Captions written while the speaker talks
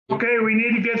Okay, we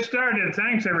need to get started.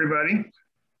 Thanks, everybody.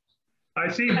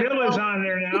 I see Bill is on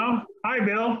there now. Hi,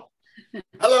 Bill.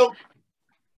 Hello.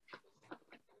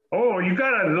 Oh, you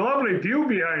got a lovely view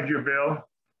behind you, Bill.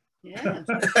 Yes.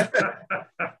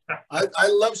 I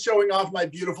love showing off my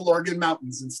beautiful Oregon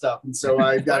mountains and stuff. And so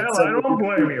I've got. Well, I don't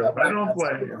blame you. I don't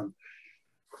blame you.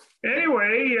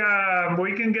 Anyway,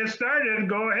 we can get started.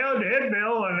 Go ahead,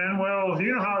 Bill, and then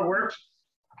you know how it works.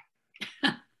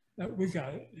 We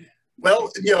got it.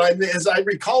 Well, you know, as I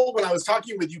recall when I was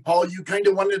talking with you, Paul, you kind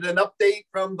of wanted an update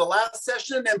from the last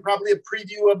session and probably a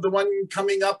preview of the one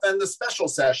coming up and the special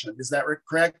session. Is that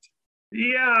correct?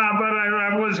 Yeah, but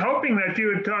I was hoping that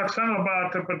you would talk some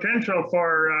about the potential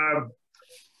for,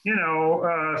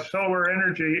 solar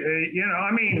energy.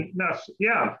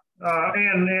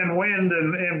 And wind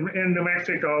in New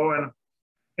Mexico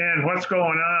and what's going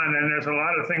on. And there's a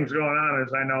lot of things going on,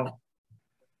 as I know.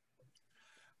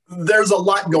 There's a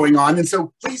lot going on. And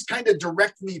so please kind of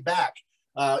direct me back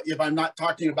if I'm not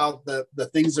talking about the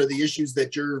things or the issues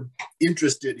that you're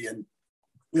interested in.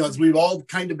 You know, as we've all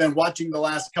kind of been watching the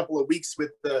last couple of weeks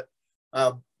with the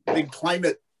big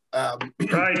climate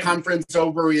conference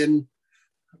over in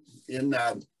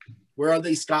where are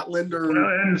they, Scotland or?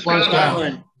 In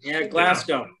Scotland. Yeah,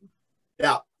 Glasgow.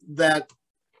 Yeah, that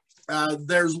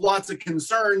there's lots of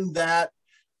concern that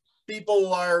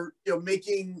people are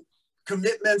making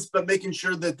commitments, but making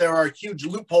sure that there are huge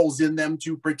loopholes in them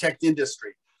to protect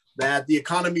industry, that the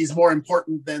economy is more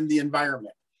important than the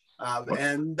environment.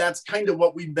 And that's kind of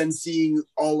what we've been seeing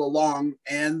all along.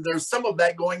 And there's some of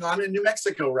that going on in New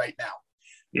Mexico right now.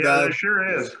 Yeah, there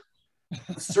sure is.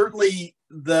 Certainly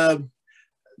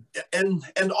and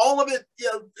all of it,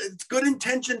 it's good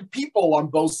intentioned people on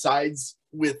both sides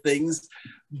with things,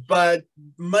 but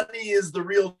money is the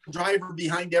real driver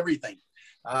behind everything.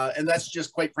 And that's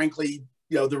just quite frankly,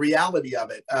 the reality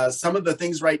of it. Some of the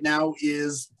things right now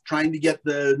is trying to get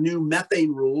the new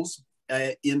methane rules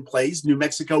in place. New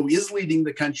Mexico is leading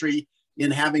the country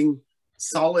in having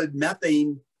solid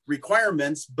methane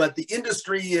requirements, but the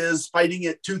industry is fighting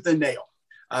it tooth and nail.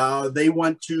 They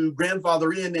want to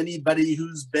grandfather in anybody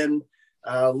who's been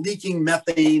leaking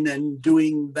methane and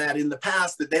doing that in the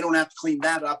past, that they don't have to clean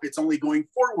that up. It's only going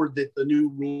forward that the new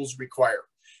rules require.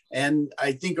 And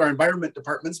I think our environment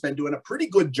department's been doing a pretty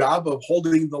good job of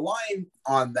holding the line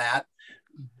on that.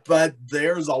 But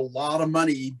there's a lot of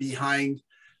money behind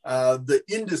the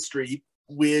industry,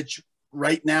 which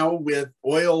right now with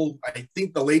oil, I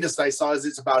think the latest I saw is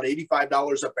it's about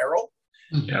 $85 a barrel.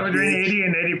 Yeah, between 80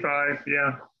 and 85,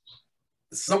 yeah.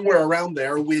 Somewhere around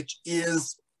there, which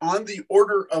is on the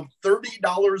order of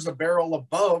 $30 a barrel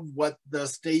above what the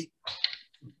state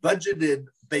budgeted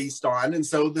based on. And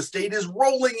so the state is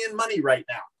rolling in money right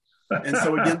now. And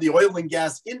so again, the oil and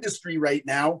gas industry right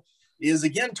now is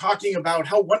again talking about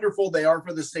how wonderful they are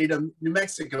for the state of New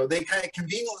Mexico. They kind of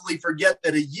conveniently forget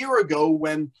that a year ago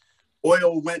when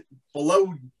oil went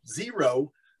below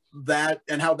zero,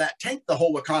 and how that tanked the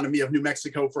whole economy of New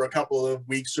Mexico for a couple of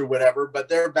weeks or whatever, but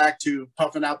they're back to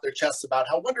puffing out their chests about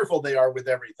how wonderful they are with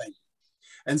everything.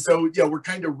 And so, we're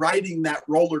kind of riding that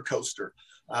roller coaster.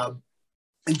 And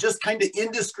just kind of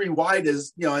industry-wide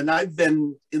and I've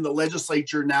been in the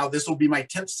legislature now, this will be my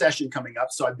 10th session coming up,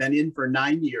 so I've been in for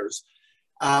 9 years.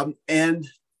 And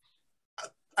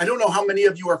I don't know how many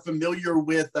of you are familiar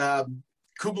with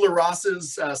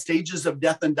Kubler-Ross's stages of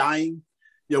death and dying,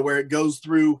 where it goes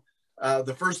through,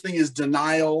 the first thing is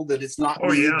denial, that it's not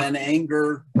me, then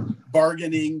anger,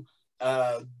 bargaining,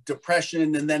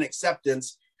 depression, and then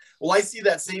acceptance. Well, I see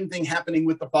that same thing happening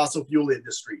with the fossil fuel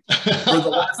industry for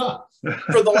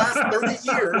the last 30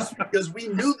 years, because we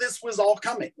knew this was all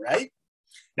coming, right?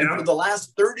 And for the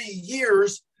last 30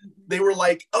 years, they were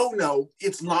like, oh no,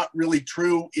 it's not really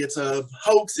true. It's a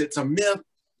hoax, it's a myth,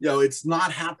 it's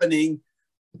not happening.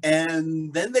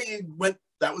 And then they went,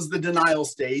 that was the denial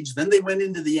stage. Then they went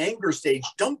into the anger stage.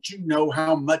 Don't you know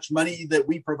how much money that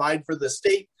we provide for the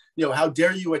state? How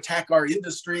dare you attack our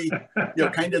industry?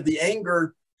 Kind of the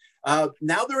anger.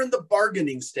 Now they're in the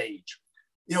bargaining stage.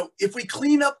 If we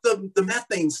clean up the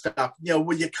methane stuff,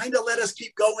 will you kind of let us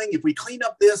keep going? If we clean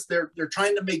up this, they're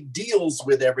trying to make deals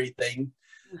with everything.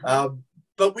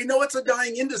 But we know it's a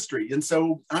dying industry. And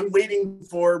so I'm waiting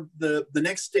for the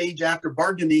next stage after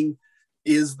bargaining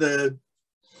is the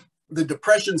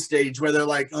depression stage, where they're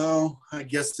like, oh, I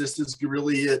guess this is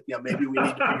really it. Maybe we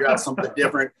need to figure out something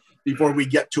different before we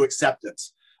get to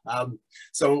acceptance.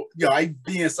 So, I,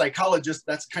 being a psychologist,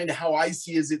 that's kind of how I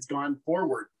see as it's gone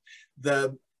forward.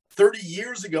 The 30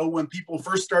 years ago, when people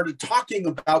first started talking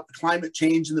about climate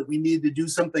change and that we needed to do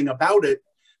something about it,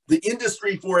 the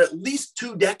industry for at least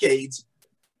 2 decades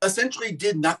essentially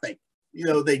did nothing. You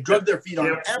know, they drug their feet on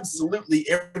Yep. absolutely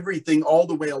everything all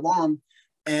the way along.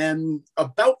 And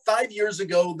about 5 years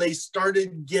ago, they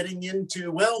started getting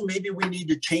into, well, maybe we need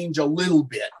to change a little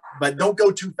bit, but don't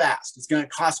go too fast. It's going to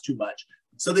cost too much.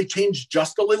 So they changed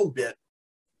just a little bit.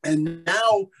 And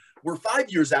now we're 5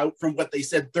 years out from what they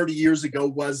said 30 years ago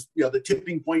was, you know, the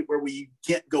tipping point where we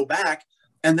can't go back.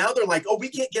 And now they're like, oh, we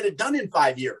can't get it done in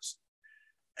 5 years.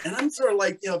 And I'm sort of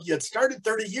like, you know, if you had started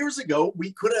 30 years ago,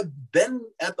 we could have been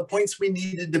at the points we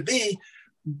needed to be,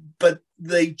 but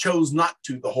they chose not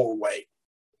to the whole way.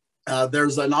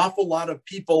 There's an awful lot of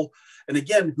people, and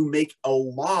again, who make a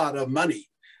lot of money.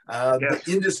 Yes.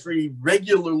 The industry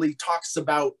regularly talks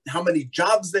about how many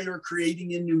jobs they are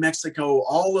creating in New Mexico,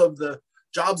 all of the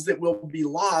jobs that will be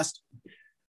lost.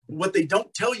 What they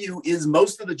don't tell you is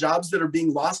most of the jobs that are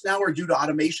being lost now are due to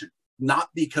automation, not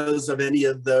because of any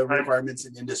of the requirements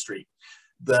in industry.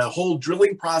 The whole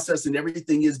drilling process and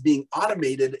everything is being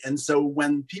automated. And so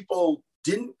when people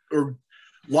didn't or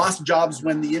lost jobs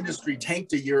when the industry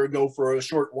tanked a year ago for a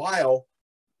short while,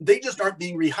 they just aren't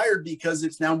being rehired because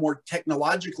it's now more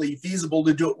technologically feasible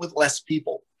to do it with less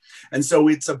people. And so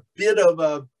it's a bit of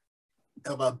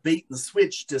a bait and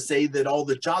switch to say that all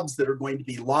the jobs that are going to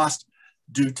be lost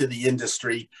due to the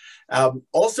industry.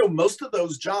 Also, most of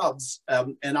those jobs,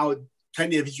 and I'll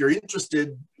kind of, if you're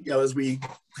interested, you know, as we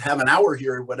have an hour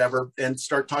here or whatever, and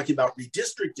start talking about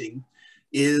redistricting,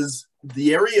 is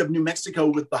the area of New Mexico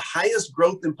with the highest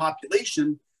growth in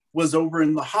population was over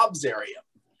in the Hobbs area.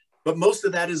 But most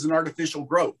of that is an artificial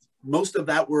growth. Most of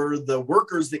that were the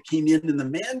workers that came in the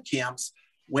man camps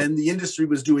when the industry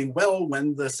was doing well,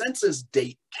 when the census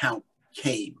date count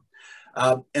came.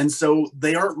 And so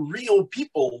they aren't real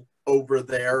people over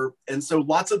there. And so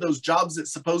lots of those jobs that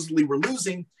supposedly we're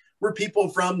losing were people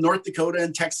from North Dakota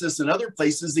and Texas and other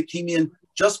places that came in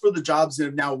just for the jobs that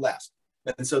have now left.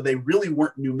 And so they really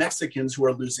weren't New Mexicans who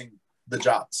are losing the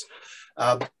jobs.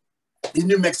 In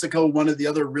New Mexico, one of the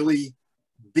other really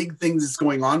big things that's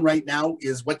going on right now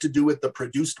is what to do with the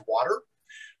produced water.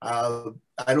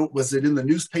 Was it in the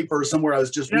newspaper or somewhere? I was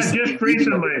just recently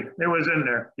it was in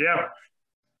there. Yeah.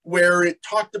 Where it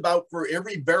talked about for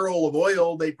every barrel of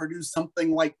oil, they produce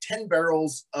something like 10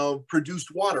 barrels of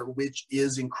produced water, which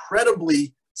is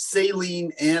incredibly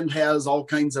saline and has all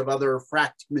kinds of other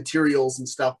fracked materials and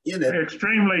stuff in it.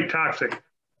 Extremely toxic.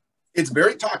 It's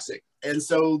very toxic. And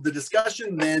so the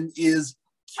discussion then is,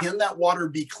 can that water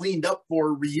be cleaned up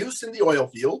for reuse in the oil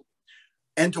field?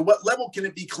 And to what level can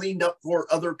it be cleaned up for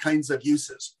other kinds of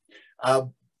uses?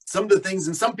 Some of the things,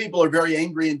 and some people are very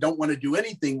angry and don't want to do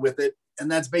anything with it. And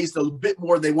that's based a bit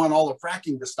more, they want all the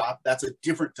fracking to stop. That's a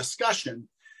different discussion.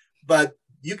 But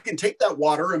you can take that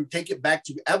water and take it back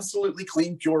to absolutely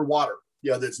clean, pure water.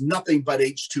 You know, there's nothing but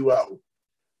H2O.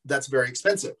 That's very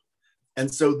expensive.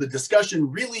 And so the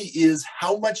discussion really is,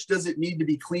 how much does it need to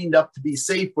be cleaned up to be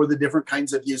safe for the different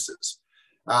kinds of uses?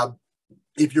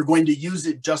 If you're going to use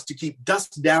it just to keep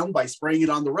dust down by spraying it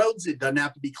on the roads, it doesn't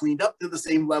have to be cleaned up to the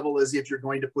same level as if you're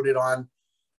going to put it on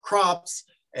crops.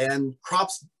 And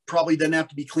crops probably doesn't have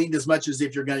to be cleaned as much as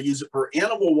if you're going to use it for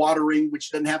animal watering,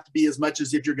 which doesn't have to be as much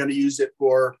as if you're going to use it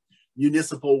for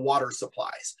municipal water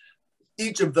supplies.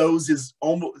 Each of those is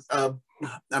almost,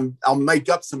 I'll make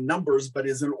up some numbers, but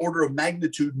is an order of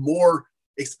magnitude more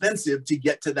expensive to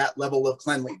get to that level of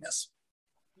cleanliness.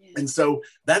 And so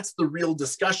that's the real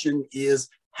discussion, is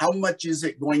how much is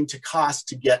it going to cost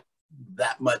to get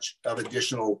that much of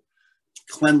additional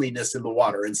cleanliness in the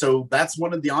water? And so that's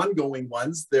one of the ongoing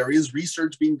ones. There is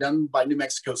research being done by New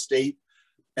Mexico State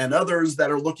and others that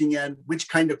are looking at which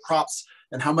kind of crops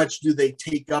and how much do they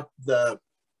take up the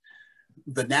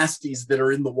nasties that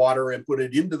are in the water and put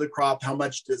it into the crop. How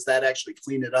much does that actually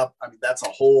clean it up? I mean, that's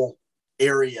a whole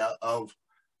area of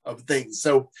things.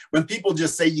 So when people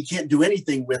just say you can't do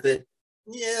anything with it,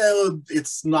 yeah,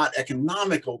 it's not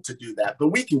economical to do that, but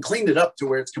we can clean it up to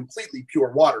where it's completely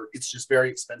pure water. It's just very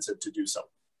expensive to do so.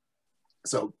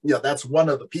 So, yeah, that's one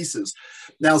of the pieces.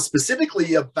 Now,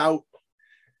 specifically about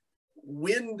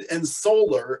wind and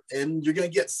solar, and you're going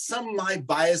to get some of my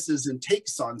biases and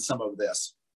takes on some of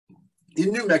this.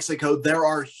 In New Mexico, there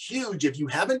are huge, if you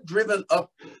haven't driven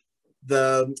up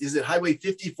is it Highway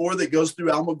 54 that goes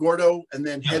through Alamogordo and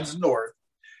then heads north,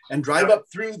 and drive up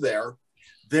through there,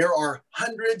 there are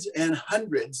hundreds and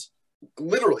hundreds,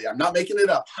 literally, I'm not making it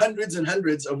up, hundreds and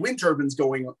hundreds of wind turbines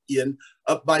going in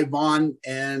up by Vaughn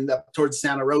and up towards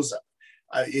Santa Rosa.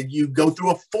 You go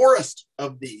through a forest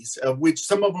of these, of which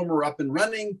some of them are up and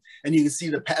running, and you can see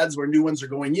the pads where new ones are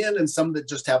going in, and some that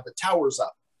just have the towers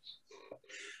up.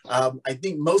 I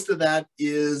think most of that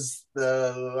is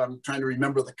I'm trying to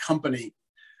remember the company.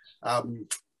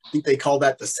 think they call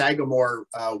that the Sagamore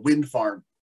wind farm.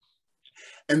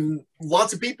 And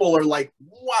lots of people are like,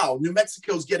 wow, New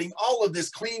Mexico's getting all of this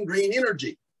clean, green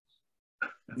energy.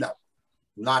 No,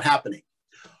 not happening.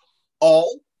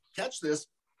 Catch this,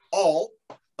 all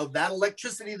of that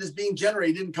electricity that's being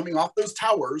generated and coming off those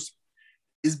towers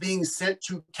is being sent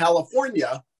to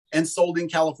California and sold in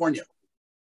California.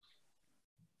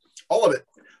 All of it.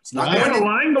 It's not Did they have a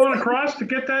line going across to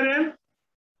get that in?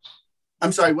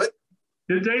 I'm sorry, what?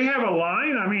 Did they have a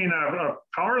line? I mean, a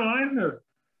power line?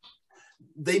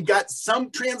 They've got some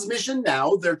transmission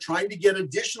now. They're trying to get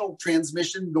additional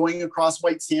transmission going across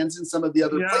White Sands and some of the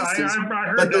other places. I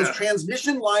heard but those that.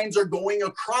 transmission lines are going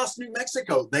across New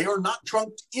Mexico. They are not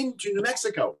trunked into New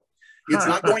Mexico. It's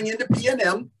not going into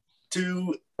PNM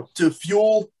to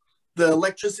fuel the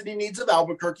electricity needs of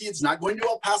Albuquerque. It's not going to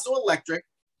El Paso Electric.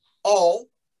 All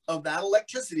of that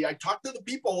electricity, I talked to the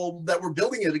people that were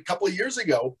building it a couple of years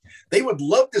ago. They would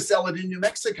love to sell it in New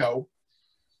Mexico,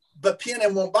 but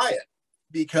PNM won't buy it.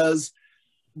 Because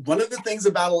one of the things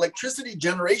about electricity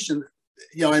generation,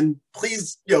 and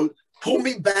please, pull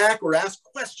me back or ask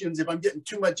questions if I'm getting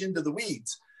too much into the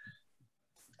weeds.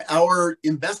 Our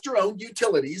investor-owned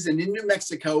utilities, and in New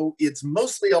Mexico, it's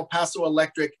mostly El Paso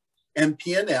Electric and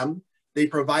PNM. They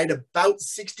provide about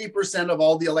 60% of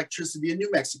all the electricity in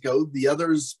New Mexico. The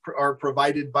others are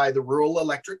provided by the rural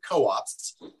electric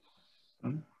co-ops.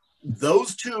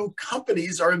 Those two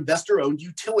companies are investor-owned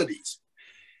utilities.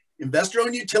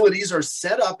 Investor-owned utilities are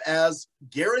set up as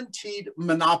guaranteed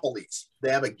monopolies. They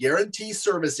have a guarantee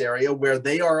service area where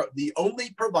they are the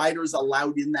only providers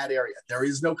allowed in that area. There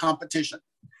is no competition.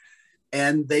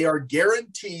 And they are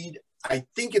guaranteed, I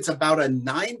think it's about a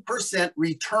 9%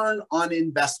 return on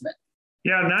investment.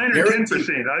 Yeah, 9 or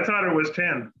 10%. I thought it was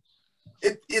 10.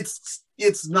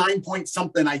 It's 9 point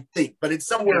something, I think, but it's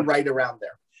somewhere right around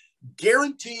there.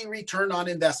 Guarantee return on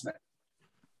investment.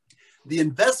 The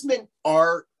investment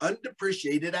are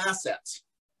undepreciated assets.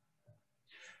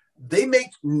 They make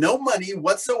no money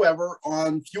whatsoever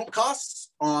on fuel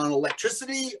costs, on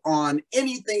electricity, on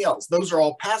anything else. Those are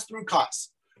all pass-through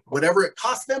costs. Whatever it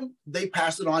costs them, they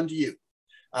pass it on to you.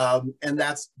 And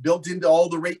that's built into all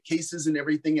the rate cases and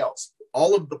everything else.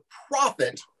 All the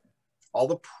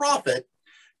profit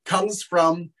comes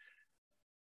from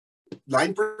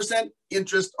 9%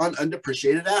 interest on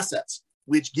undepreciated assets,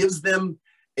 which gives them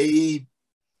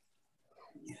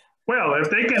well, if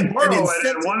they can borrow it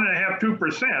at 1.5%,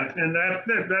 2%, and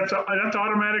that's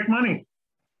automatic money.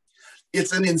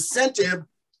 It's an incentive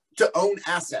to own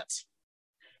assets.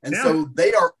 And so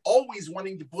they are always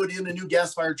wanting to put in a new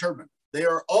gas-fired turbine. They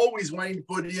are always wanting to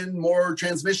put in more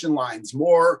transmission lines,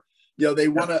 more, they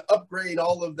want to upgrade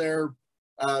all of their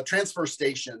transfer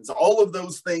stations. All of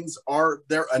those things are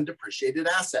their undepreciated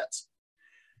assets.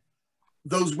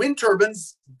 Those wind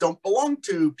turbines don't belong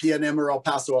to PNM or El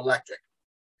Paso Electric.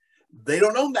 They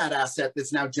don't own that asset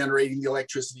that's now generating the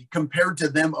electricity compared to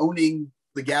them owning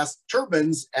the gas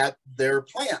turbines at their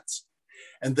plants.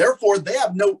 And therefore, they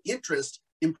have no interest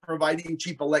in providing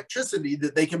cheap electricity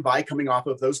that they can buy coming off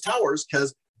of those towers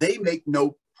because they make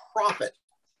no profit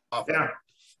off of it.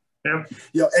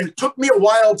 And it took me a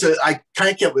while I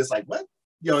kind of was like, what?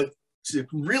 To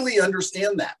really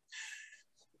understand that.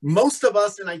 Most of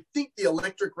us, and I think the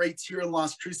electric rates here in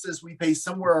Las Cruces, we pay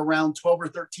somewhere around 12 or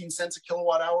 13 cents a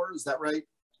kilowatt hour. Is that right?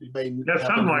 That's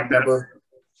something like that.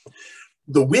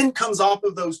 The wind comes off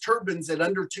of those turbines at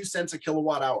under 2 cents a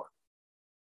kilowatt hour.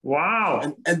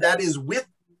 Wow. And that is with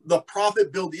the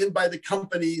profit built in by the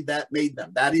company that made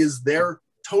them. That is their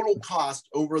total cost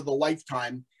over the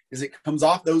lifetime, is it comes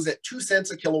off those at 2 cents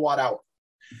a kilowatt hour.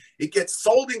 It gets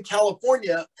sold in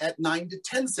California at 9 to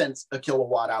 10 cents a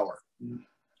kilowatt hour.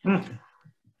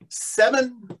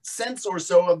 7 cents or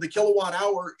so of the kilowatt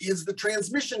hour is the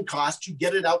transmission cost to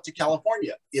get it out to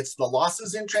California. It's the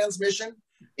losses in transmission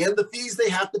and the fees they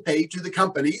have to pay to the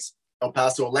companies, El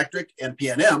Paso Electric and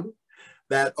PNM,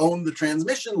 that own the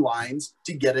transmission lines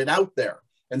to get it out there.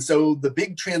 And so the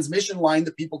big transmission line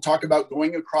that people talk about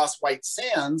going across White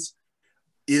Sands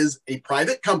is a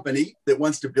private company that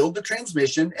wants to build the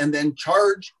transmission and then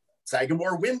charge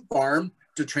Sagamore Wind Farm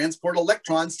to transport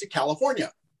electrons to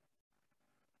California.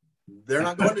 They're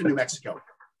not going to New Mexico.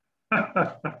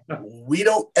 We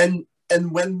don't, and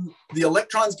when the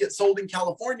electrons get sold in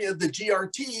California, the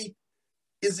GRT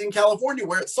is in California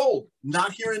where it's sold,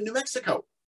 not here in New Mexico.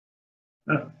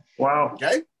 Wow.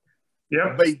 Okay.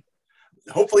 Yeah. But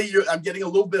hopefully I'm getting a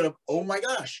little bit of, oh my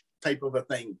gosh, type of a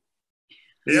thing.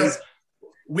 Yeah.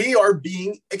 We are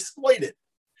being exploited.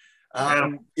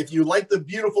 If you like the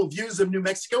beautiful views of New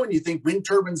Mexico and you think wind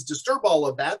turbines disturb all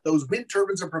of that, those wind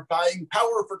turbines are providing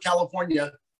power for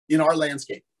California in our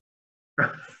landscape.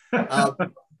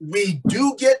 We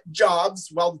do get jobs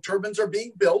while the turbines are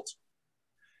being built,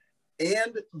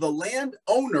 and the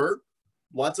landowner,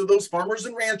 lots of those farmers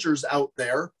and ranchers out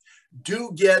there,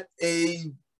 do get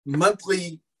a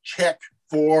monthly check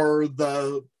for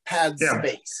the pad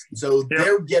space. So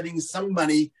they're getting some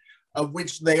money, of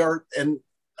which they are, and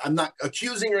I'm not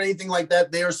accusing or anything like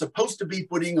that, they are supposed to be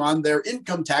putting on their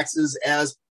income taxes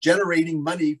as generating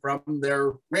money from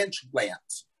their ranch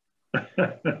lands.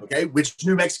 Okay, which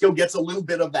New Mexico gets a little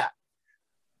bit of that.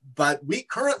 But we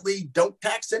currently don't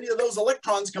tax any of those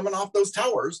electrons coming off those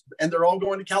towers, and they're all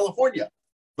going to California.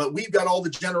 But we've got all the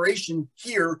generation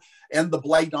here, and the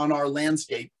blight on our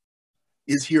landscape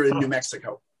is here in New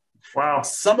Mexico. Wow.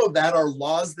 Some of that are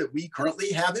laws that we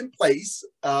currently have in place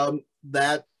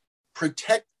that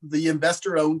protect the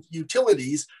investor-owned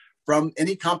utilities from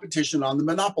any competition on the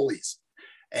monopolies.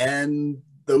 And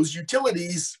those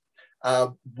utilities,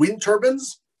 wind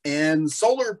turbines and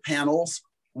solar panels,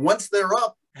 once they're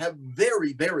up, have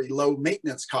very, very low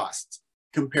maintenance costs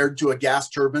compared to a gas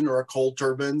turbine or a coal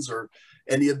turbines or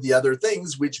any of the other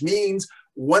things, which means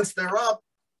once they're up,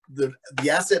 the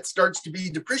asset starts to be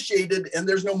depreciated and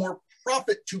there's no more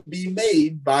profit to be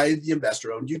made by the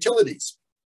investor-owned utilities.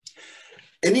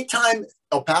 Anytime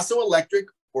El Paso Electric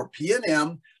or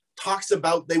PNM talks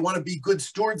about they want to be good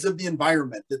stewards of the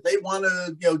environment, that they want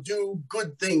to do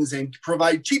good things and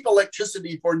provide cheap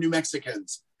electricity for New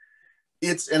Mexicans,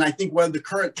 and I think one of the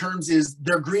current terms is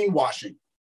they're greenwashing.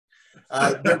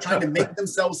 They're trying to make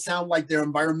themselves sound like they're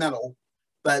environmental,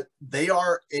 but they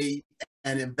are an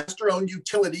investor-owned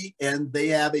utility, and they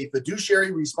have a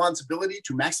fiduciary responsibility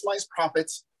to maximize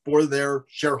profits for their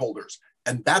shareholders.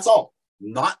 And that's all,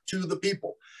 not to the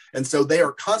people. And so they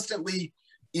are constantly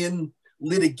in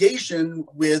litigation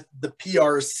with the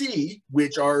PRC,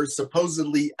 which are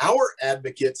supposedly our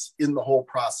advocates in the whole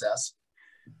process.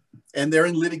 And they're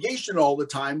in litigation all the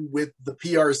time with the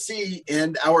PRC,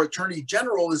 and our Attorney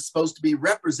General is supposed to be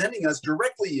representing us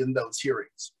directly in those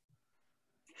hearings.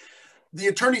 The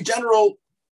Attorney General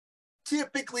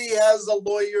typically has a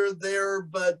lawyer there,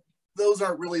 but those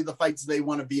aren't really the fights they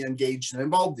want to be engaged and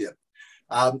involved in.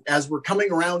 As we're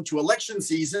coming around to election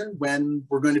season, when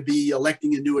we're going to be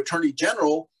electing a new Attorney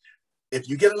General, if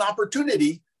you get an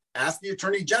opportunity, ask the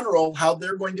Attorney General how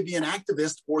they're going to be an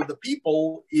activist for the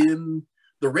people in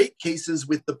the rate cases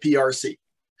with the PRC,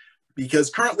 because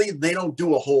currently they don't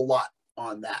do a whole lot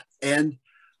on that. And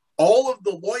all of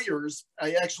the lawyers,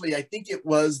 I think it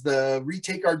was the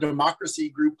Retake Our Democracy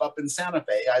group up in Santa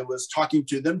Fe. I was talking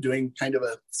to them, doing kind of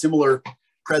a similar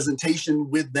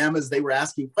presentation with them as they were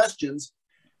asking questions.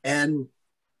 And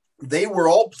they were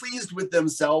all pleased with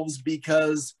themselves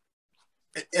because,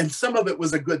 and some of it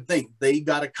was a good thing, they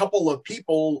got a couple of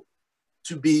people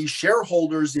to be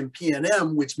shareholders in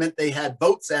PNM, which meant they had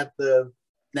votes at the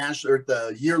national or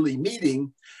the yearly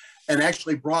meeting, and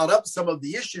actually brought up some of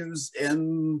the issues.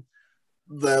 And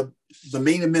the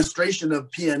main administration of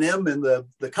PNM and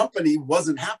the company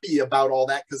wasn't happy about all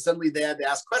that, because suddenly they had to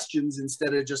ask questions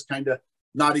instead of just kind of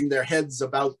nodding their heads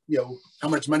about how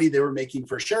much money they were making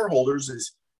for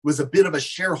shareholders. Was a bit of a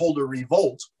shareholder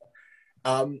revolt.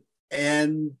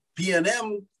 And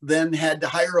PNM then had to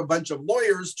hire a bunch of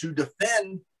lawyers to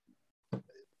defend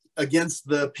against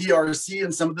the PRC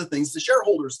and some of the things the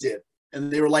shareholders did. And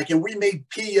they were like, and we made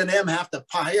PNM have to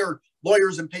hire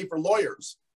lawyers and pay for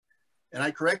lawyers. And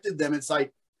I corrected them. It's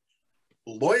like,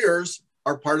 lawyers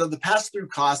are part of the pass-through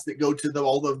costs that go to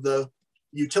all of the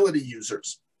utility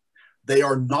users. They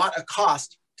are not a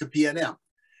cost to PNM.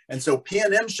 And so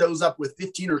PNM shows up with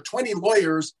 15 or 20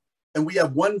 lawyers, and we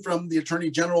have one from the Attorney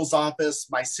General's office.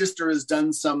 My sister has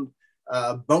done some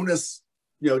bonus,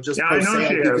 just I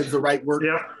think is the right word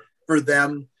for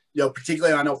them,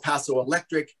 particularly on El Paso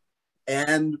Electric.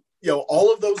 And,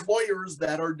 all of those lawyers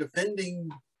that are defending,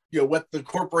 what the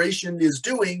corporation is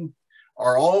doing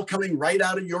are all coming right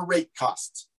out of your rate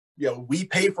costs. We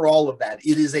pay for all of that.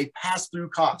 It is a pass-through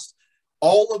cost.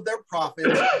 All of their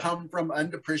profits come from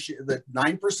undepreciated, the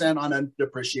 9% on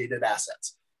undepreciated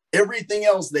assets. Everything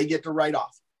else they get to write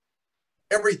off.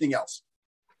 Everything else.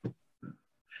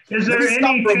 Is there Let me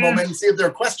stop for a moment and see if there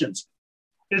are questions.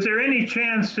 Is there any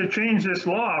chance to change this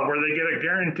law where they get a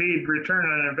guaranteed return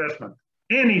on investment?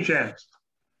 Any chance?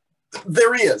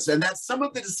 There is, and that's some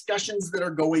of the discussions that are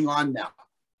going on now.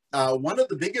 One of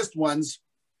the biggest ones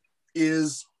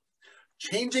is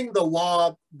changing the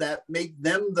law that make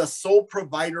them the sole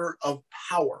provider of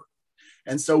power.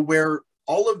 And so where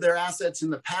all of their assets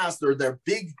in the past, or their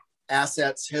big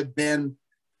assets, have been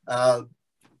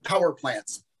power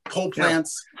plants, coal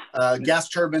plants, gas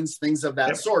turbines, things of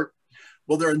that sort.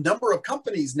 Well, there are a number of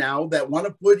companies now that want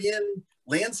to put in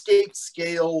landscape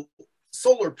scale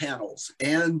solar panels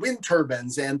and wind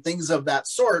turbines and things of that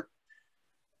sort.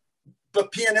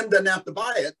 But PNM doesn't have to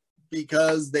buy it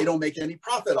because they don't make any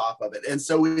profit off of it. And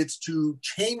so it's to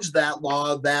change that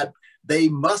law that they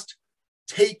must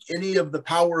take any of the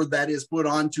power that is put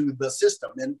onto the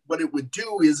system. And what it would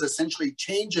do is essentially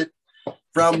change it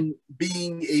from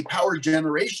being a power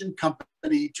generation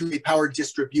company to a power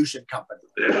distribution company.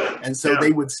 And so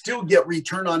they would still get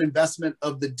return on investment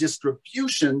of the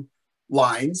distribution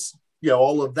lines,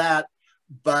 all of that,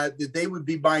 but they would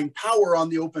be buying power on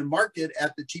the open market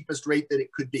at the cheapest rate that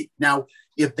it could be. Now,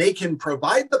 if they can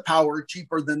provide the power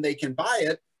cheaper than they can buy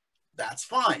it, that's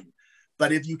fine.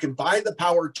 But if you can buy the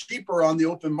power cheaper on the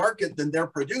open market than they're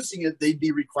producing it, they'd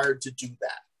be required to do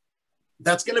that.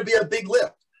 That's going to be a big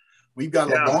lift. We've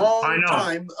got a long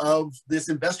time of this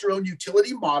investor-owned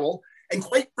utility model. And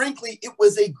quite frankly, it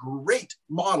was a great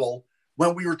model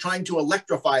when we were trying to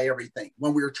electrify everything,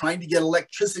 when we were trying to get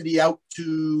electricity out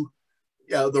to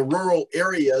the rural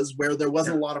areas where there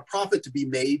wasn't a lot of profit to be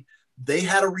made. They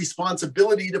had a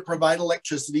responsibility to provide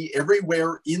electricity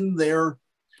everywhere in their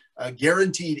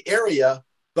guaranteed area.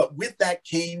 But with that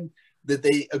came that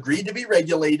they agreed to be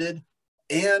regulated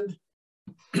and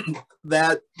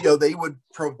that they would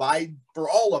provide for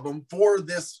all of them for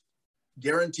this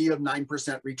guarantee of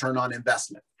 9% return on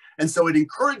investment. And so it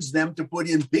encouraged them to put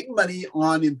in big money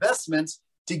on investments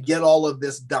to get all of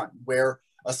this done, where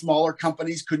smaller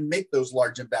companies couldn't make those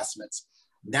large investments.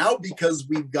 Now, because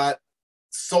we've got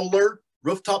solar,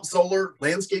 rooftop solar,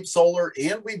 landscape solar,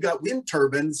 and we've got wind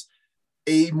turbines,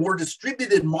 a more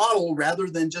distributed model rather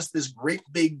than just this great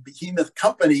big behemoth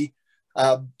company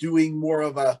doing more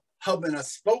of a hub and a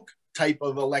spoke type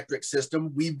of electric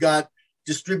system, we've got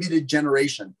distributed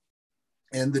generation.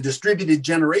 And the distributed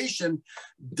generation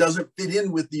doesn't fit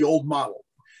in with the old model.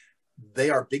 They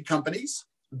are big companies.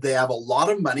 They have a lot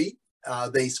of money.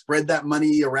 They spread that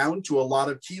money around to a lot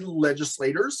of key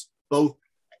legislators, both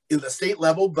in the state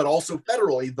level, but also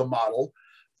federally, the model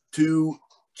to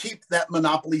keep that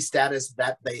monopoly status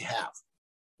that they have.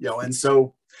 And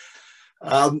so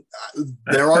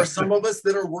there are some of us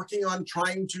that are working on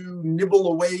trying to nibble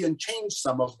away and change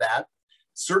some of that.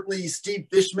 Certainly Steve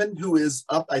Fishman, who is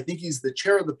up, I think he's the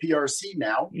chair of the PRC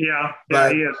now. Yeah,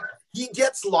 but he is. He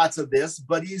gets lots of this,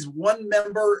 but he's one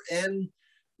member and,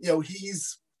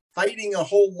 he's fighting a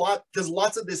whole lot because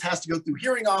lots of this has to go through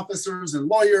hearing officers and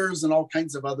lawyers and all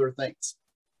kinds of other things.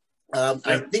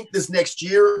 I think this next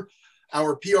year,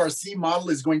 our PRC model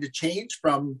is going to change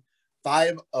from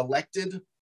 5 elected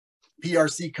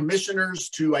PRC commissioners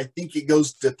to, I think it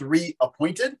goes to 3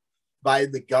 appointed by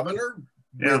the governor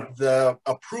with the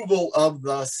approval of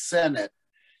the Senate,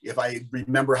 if I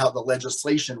remember how the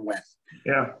legislation went.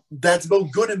 Yeah. That's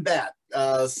both good and bad.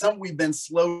 Some we've been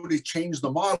slow to change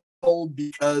the model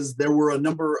because there were a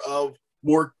number of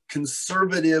more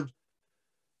conservative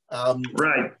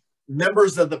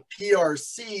members of the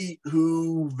PRC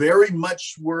who very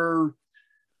much were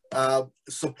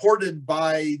supported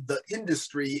by the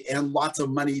industry and lots of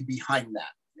money behind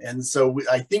that. And so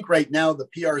I think right now the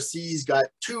PRC's got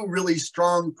 2 really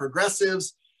strong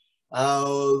progressives,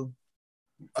 a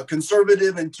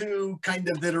conservative and 2 kind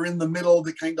of that are in the middle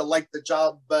that kind of like the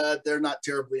job, but they're not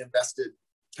terribly invested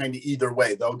kind of either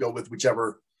way. They'll go with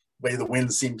whichever way the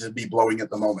wind seems to be blowing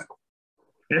at the moment.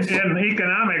 In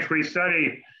economics, we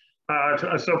study,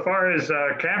 so far as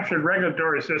captured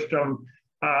regulatory system,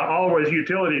 always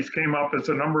utilities came up as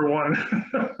the number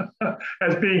 1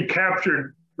 as being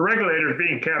captured. Regulators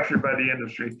being captured by the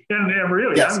industry. And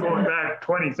really, I'm going back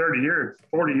 20, 30 years,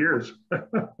 40 years.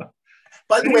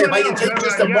 By the way, if I can take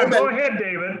just a moment. Go ahead,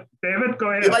 David. David, go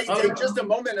ahead. If I can take just a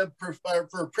moment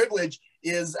for privilege,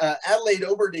 is Adelaide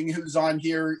Oberding, who's on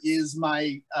here, is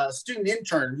my student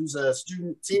intern, who's a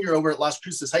senior over at Las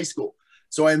Cruces High School.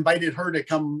 So I invited her to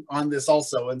come on this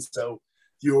also. And so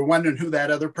you were wondering who that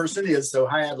other person is. So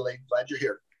hi, Adelaide. Glad you're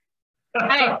here.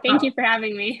 Hi, thank you for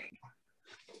having me.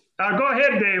 Go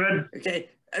ahead, David. Okay,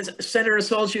 Senator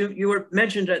Solz, you were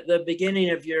mentioned at the beginning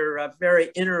of your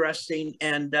very interesting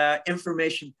and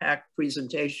information-packed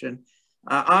presentation.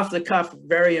 Off the cuff,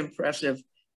 very impressive.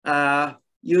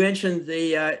 You mentioned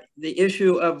the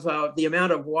issue of the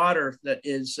amount of water that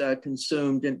is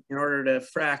consumed in order to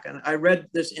frack, and I read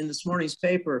this in this morning's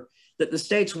paper that the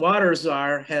state's water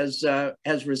czar has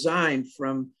resigned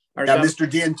from our government. Mr.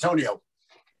 D'Antonio.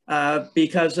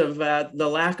 Because of the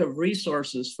lack of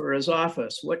resources for his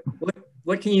office.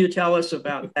 What can you tell us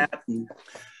about that?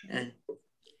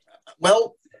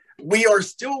 Well, we are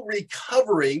still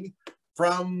recovering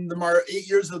from the 8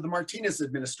 years of the Martinez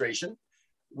administration.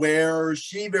 where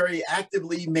she very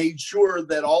actively made sure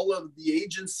that all of the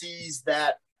agencies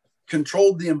that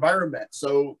controlled the environment,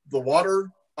 so the water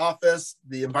office,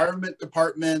 the environment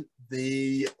department,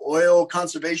 the oil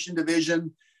conservation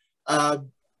division,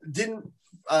 didn't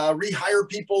rehire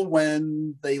people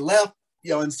when they left,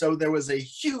 and so there was a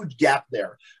huge gap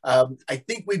there. I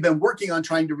think we've been working on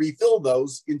trying to refill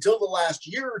those. Until the last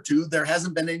year or two, there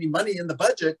hasn't been any money in the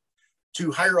budget to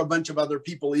hire a bunch of other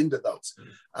people into those.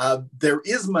 There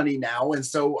is money now, and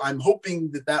so I'm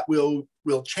hoping that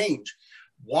will change.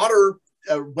 Water,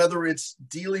 whether it's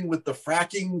dealing with the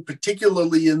fracking,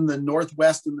 particularly in the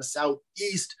Northwest and the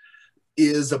Southeast,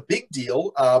 is a big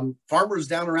deal. Farmers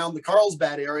down around the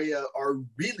Carlsbad area are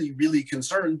really, really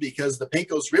concerned because the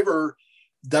Pecos River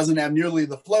doesn't have nearly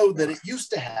the flow that it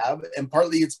used to have. And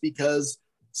partly it's because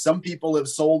some people have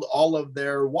sold all of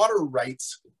their water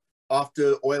rights off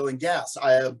to oil and gas.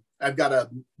 I've got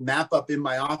a map up in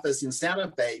my office in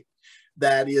Santa Fe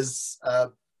that is a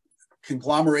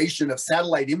conglomeration of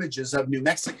satellite images of New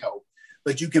Mexico.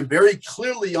 But you can very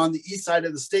clearly on the east side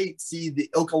of the state see the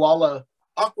Ocalala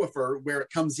aquifer where it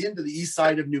comes into the east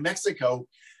side of New Mexico,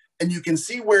 and you can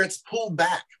see where it's pulled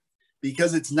back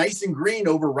because it's nice and green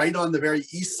over right on the very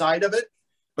east side of it.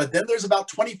 But then there's about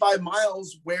 25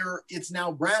 miles where it's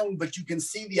now brown, but you can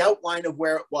see the outline of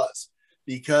where it was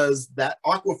because that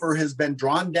aquifer has been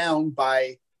drawn down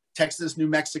by Texas, New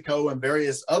Mexico, and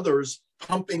various others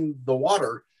pumping the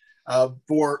water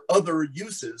for other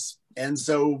uses. And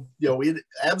so,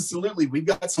 absolutely, we've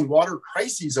got some water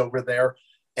crises over there.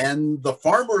 And the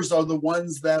farmers are the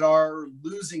ones that are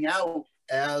losing out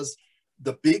as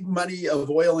the big money of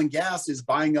oil and gas is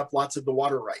buying up lots of the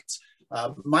water rights.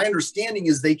 My understanding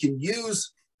is they can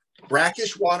use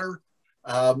brackish water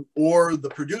or the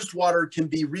produced water can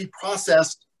be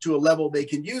reprocessed to a level they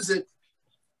can use it,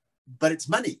 but it's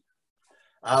money.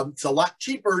 It's a lot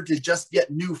cheaper to just get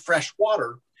new fresh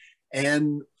water.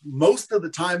 And most of the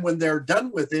time when they're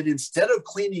done with it, instead of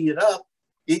cleaning it up,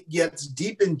 it gets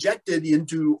deep injected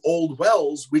into old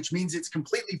wells, which means it's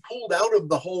completely pulled out of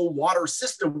the whole water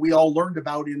system we all learned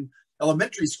about in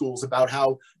elementary schools about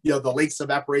how, the lakes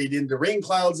evaporate into rain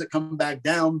clouds that come back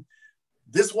down.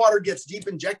 This water gets deep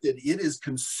injected. It is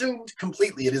consumed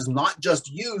completely. It is not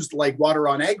just used like water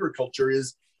on agriculture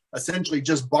is essentially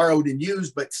just borrowed and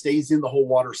used, but stays in the whole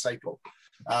water cycle.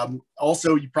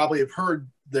 Also, you probably have heard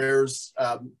there's,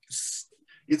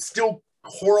 it's still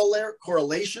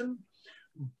correlation,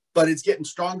 but it's getting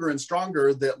stronger and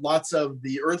stronger that lots of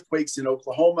the earthquakes in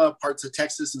Oklahoma, parts of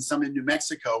Texas, and some in New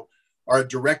Mexico are a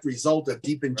direct result of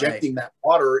deep injecting that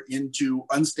water into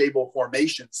unstable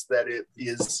formations that it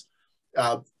is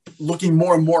looking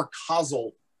more and more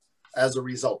causal as a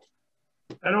result.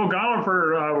 That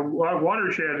O'Gallagher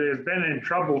watershed has been in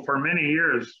trouble for many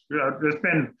years.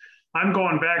 I'm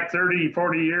going back 30,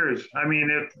 40 years. I mean,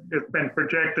 it's been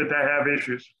projected to have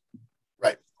issues.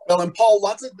 Right. Well, and Paul,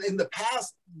 in the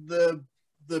past, the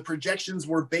projections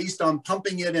were based on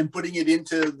pumping it and putting it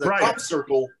into the crop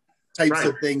circle types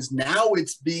of things. Now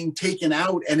it's being taken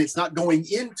out and it's not going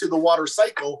into the water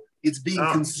cycle. It's being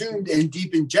consumed and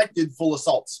deep injected full of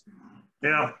salts.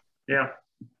 Yeah.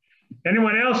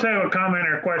 Anyone else have a comment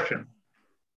or question?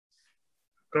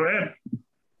 Go ahead.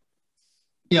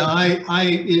 Yeah,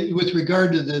 I with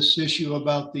regard to this issue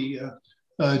about the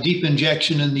deep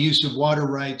injection and the use of water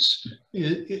rights,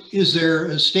 is there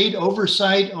a state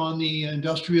oversight on the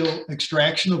industrial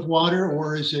extraction of water,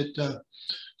 or is it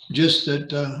just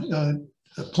at a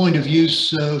point of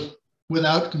use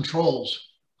without controls?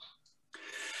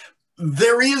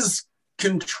 There is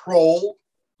control,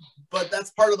 but that's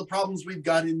part of the problems we've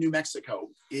got in New Mexico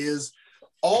is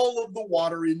all of the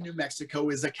water in New Mexico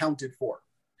is accounted for.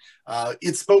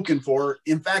 It's spoken for.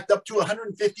 In fact, up to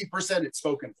 150% it's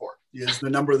spoken for is the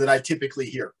number that I typically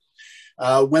hear.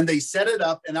 When they set it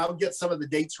up, and I'll get some of the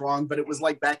dates wrong, but it was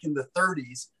like back in the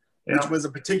 30s, which was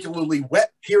a particularly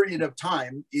wet period of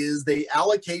time, is they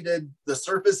allocated the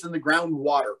surface and the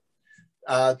groundwater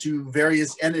to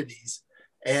various entities,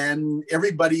 and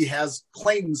everybody has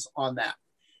claims on that.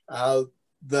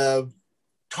 The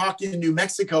talk in New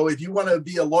Mexico, if you want to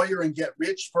be a lawyer and get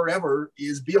rich forever,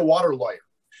 is be a water lawyer.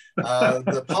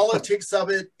 The politics of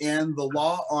it and the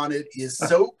law on it is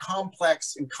so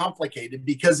complex and complicated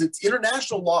because it's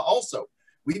international law also.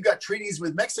 We've got treaties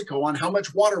with Mexico on how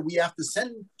much water we have to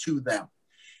send to them.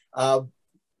 And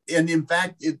in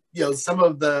fact,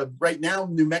 right now,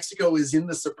 New Mexico is in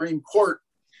the Supreme Court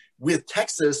with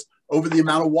Texas over the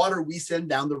amount of water we send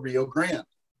down the Rio Grande.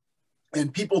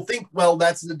 And people think, well,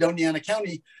 that's the Doñana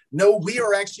County. No, we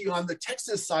are actually on the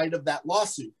Texas side of that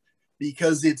lawsuit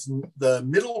because it's the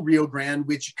middle Rio Grande,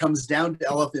 which comes down to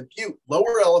Elephant Butte.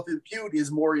 Lower Elephant Butte is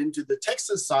more into the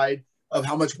Texas side of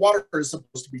how much water is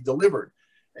supposed to be delivered.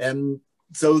 And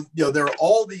so, there are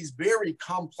all these very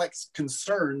complex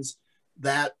concerns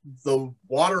that the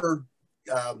water,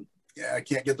 I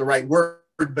can't get the right word,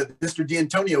 but Mr.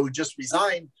 D'Antonio, who just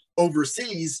resigned,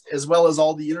 oversees, as well as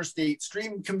all the Interstate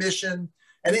Stream Commission.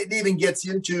 And it even gets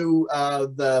into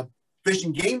the Fish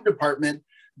and Game Department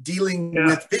dealing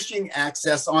with fishing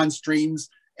access on streams,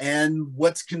 and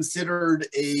what's considered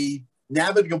a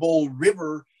navigable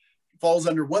river falls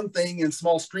under one thing and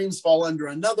small streams fall under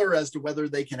another as to whether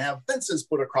they can have fences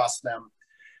put across them.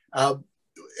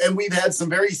 And we've had some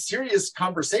very serious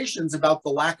conversations about the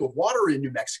lack of water in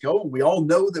New Mexico. We all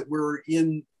know that we're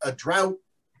in a drought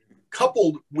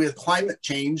coupled with climate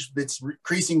change that's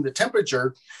increasing the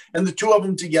temperature, and the two of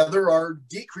them together are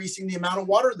decreasing the amount of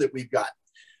water that we've got.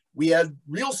 We had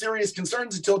real serious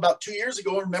concerns until about 2 years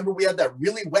ago. Remember, we had that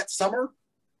really wet summer?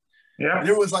 Yeah. And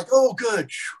everyone's like, oh, good,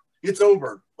 it's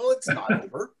over. Well, it's not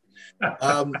over.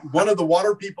 One of the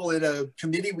water people at a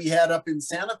committee we had up in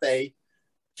Santa Fe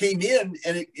came in,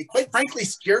 and it quite frankly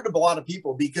scared a lot of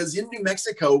people, because in New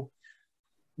Mexico,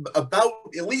 about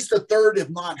at least a third, if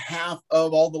not half,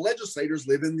 of all the legislators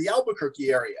live in the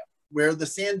Albuquerque area, where the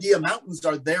Sandia Mountains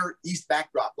are their east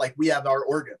backdrop, like we have our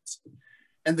Oregons.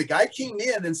 And the guy came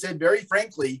in and said very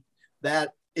frankly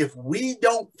that if we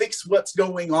don't fix what's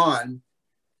going on,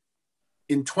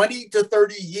 in 20 to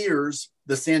 30 years,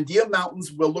 the Sandia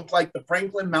Mountains will look like the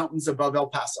Franklin Mountains above El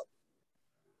Paso.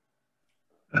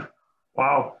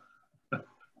 Wow.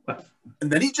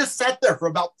 And then he just sat there for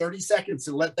about 30 seconds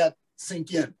and let that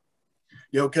sink in.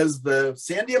 Because the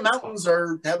Sandia Mountains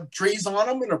have trees on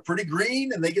them and are pretty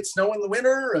green, and they get snow in the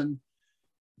winter,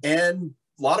 and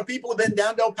a lot of people have been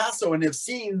down to El Paso and have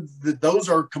seen that those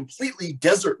are completely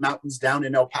desert mountains down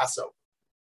in El Paso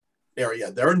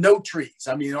area. There are no trees.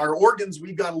 I mean, our Oregons,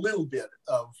 we've got a little bit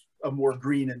of more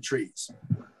green and trees.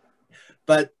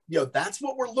 But, that's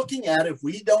what we're looking at if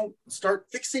we don't start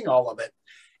fixing all of it.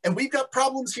 And we've got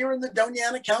problems here in the Doña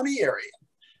Ana County area.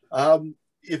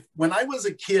 When I was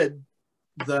a kid,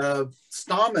 the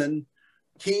Stahman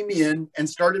came in and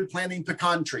started planting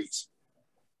pecan trees.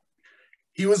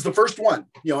 He was the first one,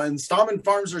 and Stahman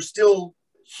farms are still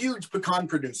huge pecan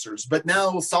producers, but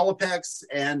now Solopex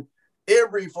and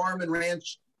every farm and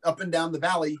ranch up and down the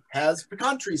valley has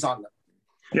pecan trees on them.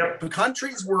 Yep. Pecan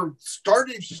trees were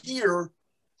started here.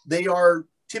 They are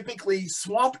typically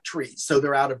swamp trees. So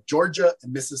they're out of Georgia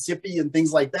and Mississippi and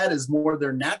things like that is more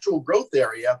their natural growth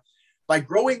area. By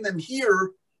growing them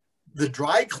here, the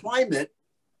dry climate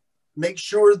makes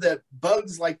sure that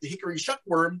bugs like the hickory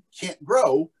shuckworm can't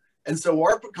grow. And so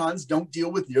our pecans don't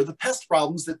deal with near the pest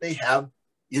problems that they have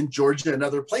in Georgia and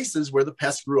other places where the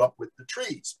pests grew up with the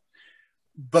trees.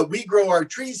 But we grow our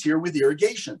trees here with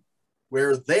irrigation,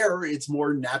 where there it's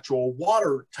more natural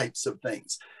water types of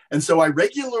things. And so I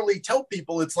regularly tell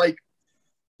people, it's like,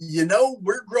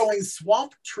 we're growing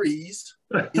swamp trees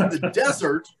in the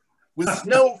desert with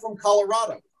snow from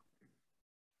Colorado.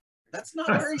 That's not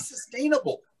very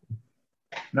sustainable.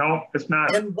 No, it's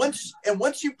not. And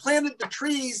once you planted the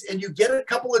trees and you get a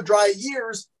couple of dry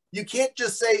years, you can't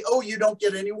just say, oh, you don't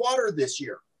get any water this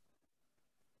year.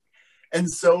 And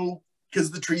so,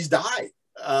 because the trees die.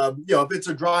 If it's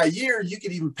a dry year, you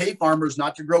could even pay farmers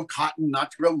not to grow cotton,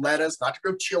 not to grow lettuce, not to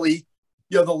grow chili.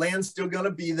 The land's still going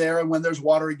to be there. And when there's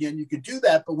water again, you could do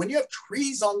that. But when you have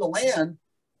trees on the land,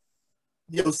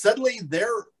 suddenly their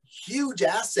huge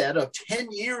asset of 10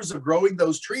 years of growing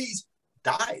those trees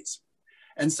dies.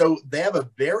 And so they have a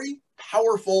very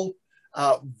powerful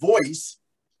voice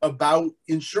about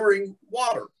ensuring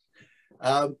water.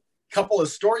 Couple of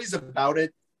stories about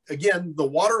it. Again, the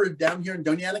water down here in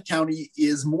Doña Ana County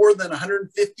is more than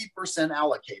 150%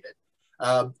 allocated.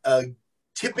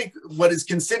 What is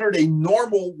considered a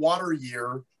normal water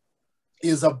year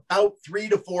is about 3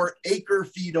 to 4 acre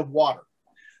feet of water.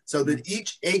 So that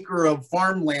each acre of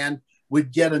farmland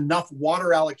would get enough water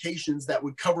allocations that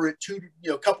would cover it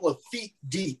a couple of feet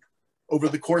deep over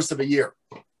the course of a year.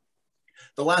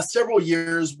 The last several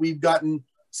years, we've gotten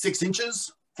 6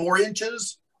 inches, 4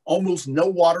 inches, almost no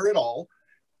water at all.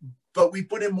 But we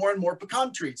put in more and more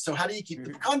pecan trees. So how do you keep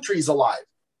the pecan trees alive?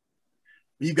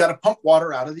 You've got to pump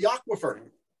water out of the aquifer.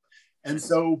 And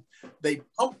so they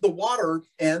pump the water,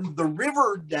 and the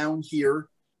river down here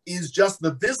is just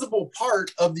the visible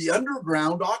part of the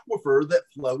underground aquifer that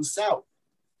flows south.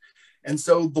 And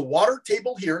so the water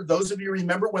table here, those of you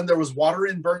remember when there was water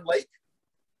in Byrne Lake?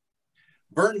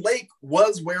 Byrne Lake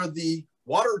was where the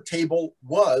water table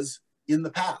was in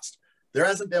the past. there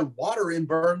hasn't been water in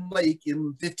Burn Lake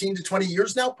in 15 to 20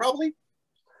 years now, probably.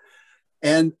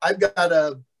 And I've got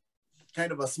a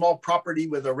kind of a small property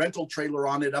with a rental trailer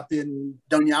on it up in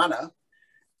Doñana,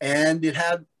 and it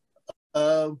had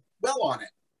a well on it.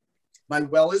 My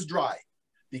well is dry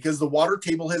because the water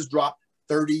table has dropped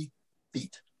 30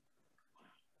 feet.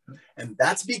 And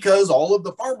that's because all of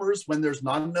the farmers, when there's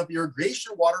not enough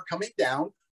irrigation water coming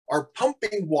down, are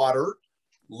pumping water,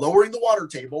 lowering the water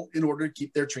table in order to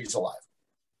keep their trees alive.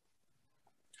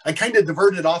 I kind of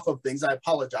diverted off of things. I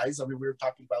apologize. I mean, we were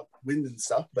talking about wind and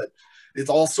stuff, but it's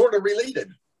all sort of related.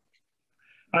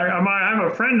 I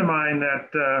have a friend of mine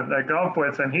that I golf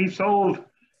with, and he sold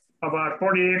about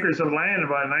 40 acres of land,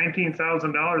 about $19,000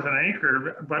 an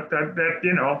acre. But that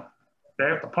you know, they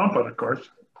have to pump it, of course.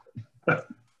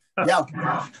 Yeah,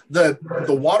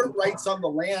 the water rights on the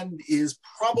land is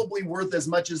probably worth as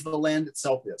much as the land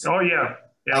itself is. Oh yeah.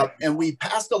 Yeah. And we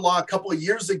passed a law a couple of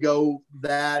years ago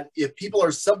that if people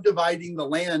are subdividing the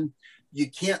land, you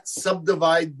can't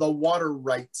subdivide the water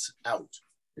rights out.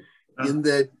 In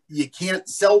that you can't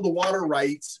sell the water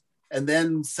rights and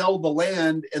then sell the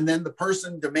land, and then the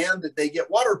person demand that they get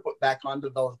water put back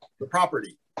onto the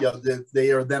property. You know, they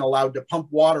are then allowed to pump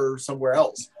water somewhere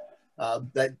else.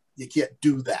 That you can't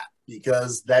do that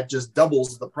because that just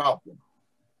doubles the problem.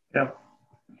 Yeah.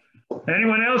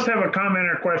 Anyone else have a comment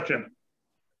or question?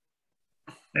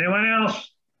 Anyone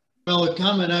else? Well, a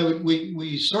comment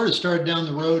we sort of started down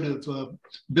the road of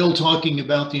Bill talking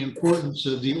about the importance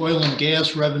of the oil and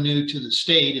gas revenue to the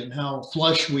state and how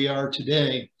flush we are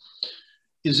today.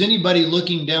 Is anybody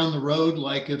looking down the road,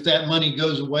 like if that money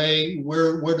goes away,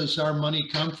 where does our money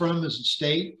come from as a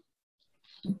state?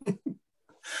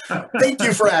 Thank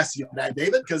you for asking that,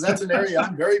 David, because that's an area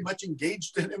I'm very much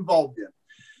engaged and involved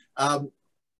in.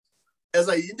 As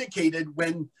I indicated,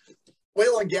 when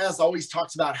oil and gas always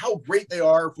talks about how great they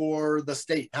are for the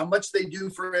state, how much they do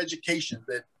for education,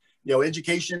 that, you know,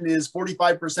 education is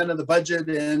 45% of the budget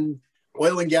and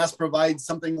oil and gas provides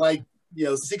something like, you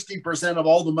know, 60% of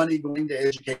all the money going to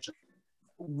education,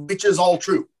 which is all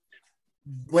true.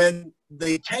 When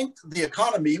they tanked the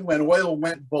economy, when oil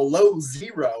went below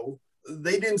zero,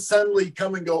 they didn't suddenly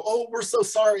come and go, oh, we're so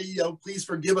sorry, you know, please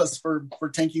forgive us for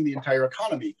tanking the entire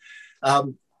economy.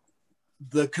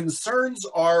 The concerns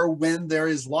are when there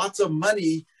is lots of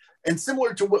money, and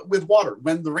similar to with water,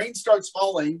 when the rain starts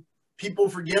falling, people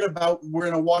forget about we're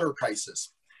in a water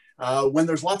crisis. When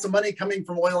there's lots of money coming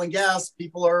from oil and gas,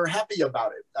 people are happy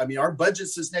about it. I mean, our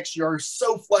budgets this next year are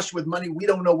so flush with money, we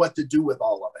don't know what to do with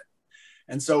all of it.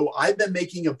 And so I've been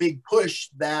making a big push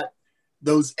that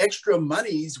those extra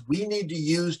monies we need to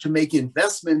use to make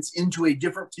investments into a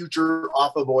different future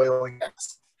off of oil and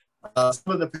gas.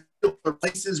 Some of the particular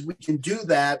places we can do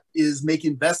that is make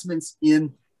investments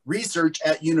in research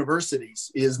at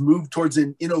universities, is move towards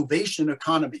an innovation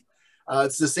economy.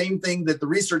 It's the same thing that the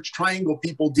Research Triangle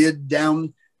people did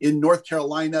down in North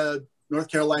Carolina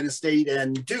State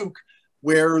and Duke,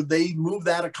 where they moved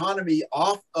that economy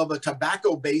off of a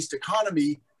tobacco-based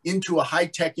economy into a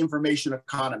high-tech information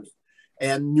economy.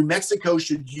 And New Mexico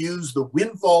should use the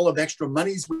windfall of extra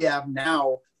monies we have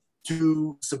now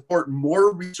to support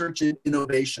more research and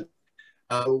innovation.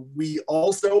 We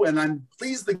also, and I'm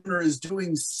pleased the governor is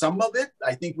doing some of it.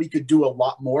 I think we could do a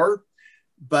lot more,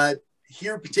 but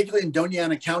here, particularly in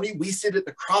Doñana County, we sit at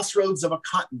the crossroads of a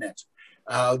continent.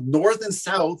 North and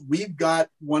south, we've got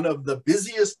one of the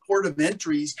busiest port of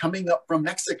entries coming up from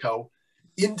Mexico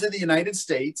into the United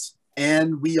States.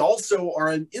 And we also are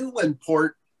an inland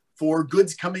port for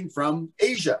goods coming from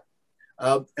Asia.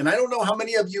 And I don't know how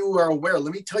many of you are aware,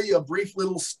 let me tell you a brief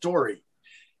little story.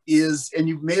 And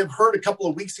you may have heard a couple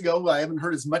of weeks ago, I haven't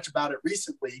heard as much about it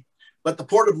recently, but the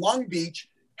Port of Long Beach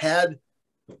had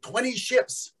 20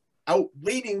 ships out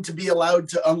waiting to be allowed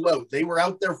to unload. They were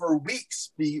out there for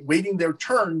weeks, waiting their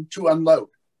turn to unload.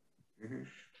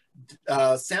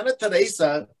 Mm-hmm. Santa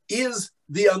Teresa is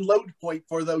the unload point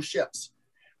for those ships.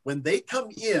 When they come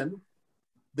in,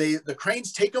 the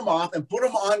cranes take them off and put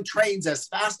them on trains as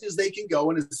fast as they can go.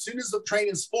 And as soon as the train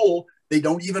is full, they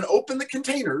don't even open the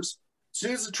containers. As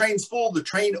soon as the train's full, the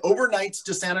train overnights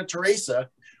to Santa Teresa,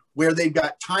 where they've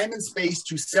got time and space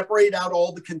to separate out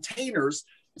all the containers.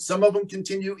 Some of them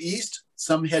continue east,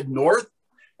 some head north,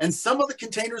 and some of the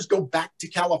containers go back to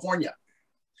California.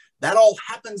 That all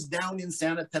happens down in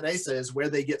Santa Teresa is where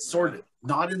they get sorted,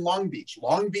 not in Long Beach.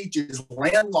 Long Beach is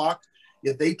landlocked.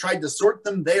 If they tried to sort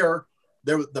them there,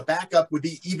 the backup would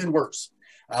be even worse.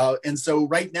 And so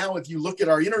right now, if you look at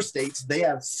our interstates, they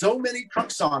have so many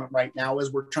trucks on them right now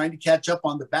as we're trying to catch up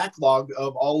on the backlog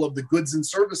of all of the goods and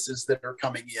services that are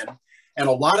coming in. And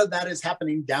a lot of that is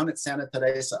happening down at Santa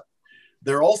Teresa.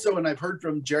 They're also, and I've heard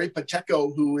from Jerry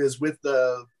Pacheco, who is with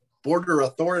the Border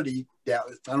Authority down,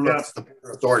 I don't know if it's the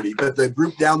Border Authority, but the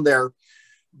group down there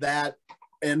that,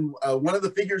 and one of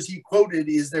the figures he quoted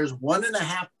is there's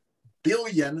 $1.5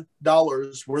 billion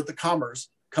worth of commerce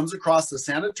comes across the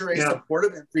Santa Teresa port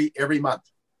of entry every month.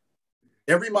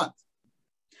 Every month.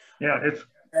 Yeah,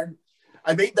 and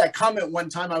I made that comment one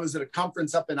time. I was at a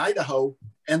conference up in Idaho,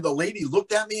 and the lady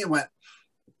looked at me and went,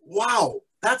 "Wow,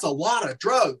 that's a lot of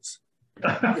drugs."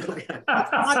 It's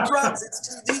not drugs,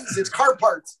 it's TVs, it's car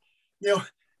parts,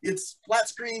 it's flat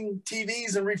screen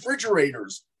TVs and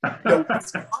refrigerators.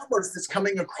 It's commerce that's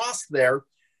coming across there,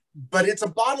 but it's a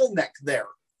bottleneck there.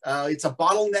 It's a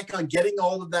bottleneck on getting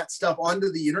all of that stuff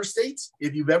onto the interstates.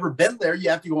 If you've ever been there, you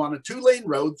have to go on a 2-lane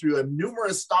road through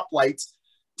numerous stoplights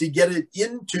to get it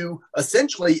into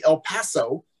essentially El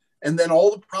Paso, and then all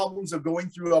the problems of going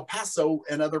through El Paso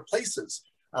and other places.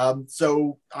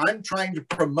 So I'm trying to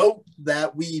promote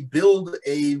that we build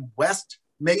a West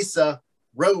Mesa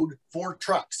road for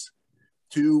trucks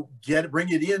to bring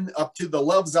it in up to the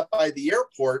Loves up by the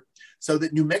airport, so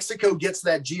that New Mexico gets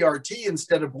that GRT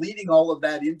instead of bleeding all of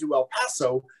that into El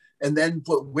Paso, and then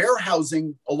put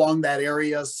warehousing along that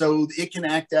area so it can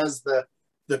act as the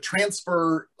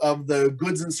transfer of the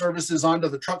goods and services onto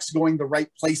the trucks going the right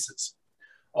places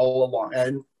all along.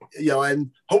 And,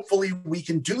 and hopefully we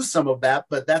can do some of that,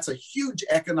 but that's a huge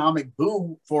economic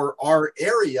boom for our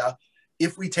area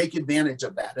if we take advantage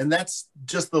of that. And that's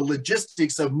just the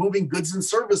logistics of moving goods and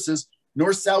services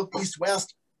north, south, east,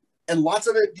 west, and lots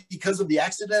of it because of the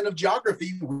accident of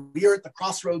geography. We are at the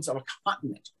crossroads of a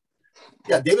continent.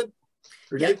 Yeah, David?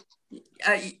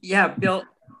 Yeah, Bill,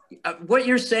 what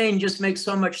you're saying just makes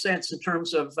so much sense in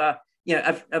terms of,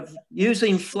 of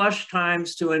using flush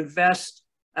times to invest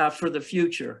for the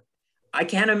future. I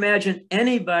can't imagine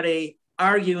anybody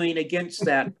arguing against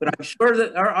that, but I'm sure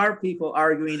that there are people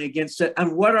arguing against it.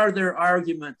 And what are their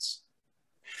arguments?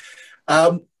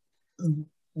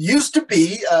 Used to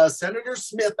be Senator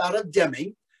Smith out of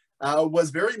Deming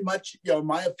was very much, in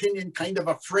my opinion, kind of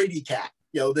a fraidy cat.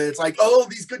 That it's like, oh,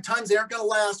 these good times aren't going to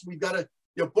last. We've got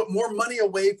to put more money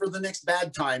away for the next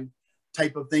bad time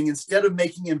type of thing, instead of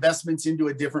making investments into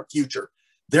a different future.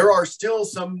 There are still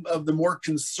some of the more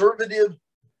conservative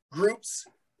groups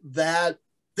that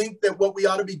think that what we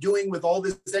ought to be doing with all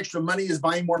this extra money is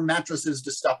buying more mattresses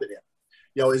to stuff it in,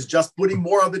 is just putting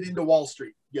more of it into Wall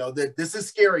Street. That this is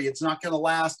scary. It's not going to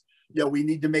last. We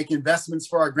need to make investments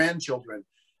for our grandchildren.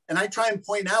 And I try and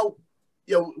point out,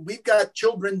 we've got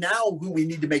children now who we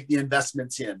need to make the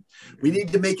investments in. We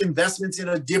need to make investments in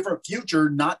a different future,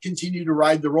 not continue to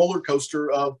ride the roller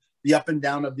coaster of the up and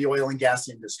down of the oil and gas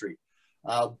industry.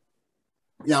 And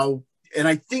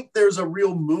I think there's a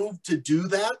real move to do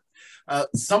that.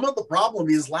 Some of the problem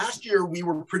is last year we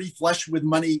were pretty flush with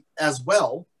money as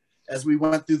well as we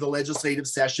went through the legislative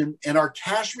session, and our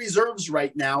cash reserves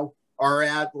right now are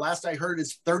at, last I heard,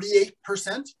 is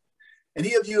 38%.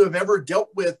 Any of you have ever dealt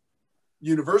with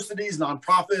universities,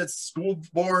 nonprofits, school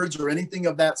boards, or anything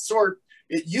of that sort?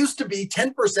 It used to be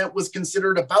 10% was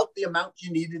considered about the amount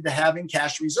you needed to have in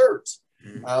cash reserves.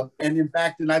 And in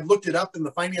fact, and I've looked it up and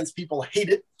the finance people hate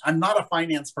it. I'm not a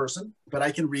finance person, but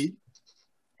I can read.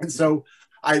 And so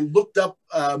I looked up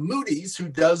Moody's, who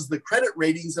does the credit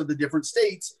ratings of the different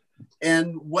states,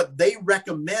 and what they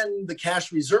recommend the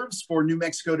cash reserves for New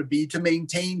Mexico to be to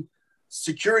maintain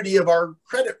security of our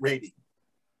credit rating.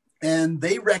 And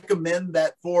they recommend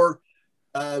that for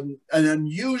an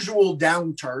unusual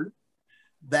downturn,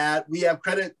 that we have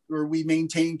credit, or we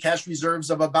maintain cash reserves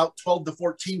of about 12 to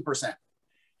 14%.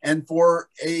 And for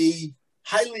a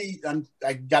highly,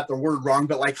 I got the word wrong,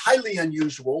 but like highly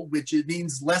unusual, which it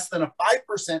means less than a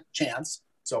 5% chance,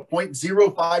 so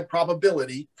 0.05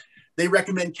 probability, they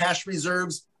recommend cash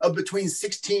reserves of between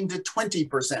 16 to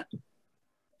 20%.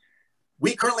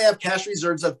 We currently have cash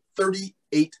reserves of 38%.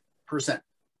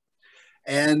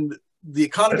 And the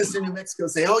economists in New Mexico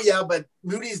say, oh yeah, but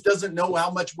Moody's doesn't know how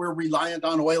much we're reliant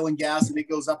on oil and gas, and it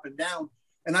goes up and down.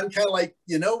 And I'm kind of like,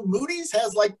 Moody's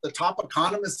has like the top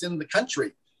economists in the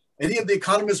country. Any of the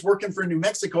economists working for New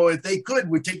Mexico, if they could,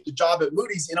 would take the job at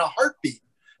Moody's in a heartbeat.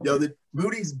 That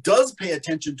Moody's does pay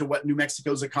attention to what New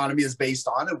Mexico's economy is based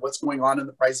on and what's going on in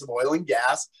the price of oil and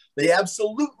gas. They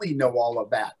absolutely know all of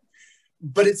that.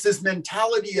 But it's this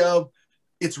mentality of,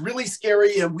 it's really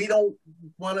scary and we don't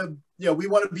want to, we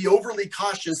want to be overly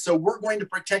cautious. So we're going to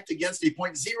protect against a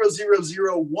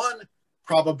 0.0001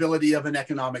 probability of an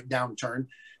economic downturn.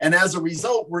 And as a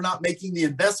result, we're not making the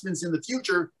investments in the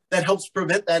future that helps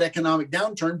prevent that economic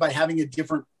downturn by having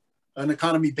an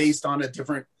economy based on a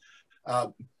different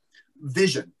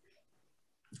vision.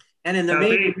 And in the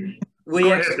meantime,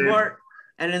 we export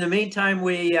And in the meantime,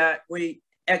 we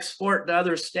export to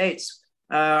other states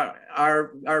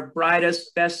our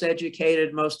brightest, best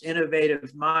educated, most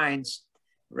innovative minds,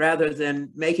 rather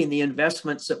than making the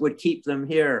investments that would keep them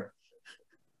here.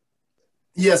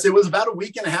 Yes, it was about a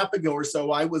week and a half ago or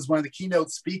so. I was one of the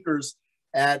keynote speakers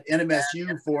at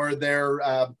NMSU for their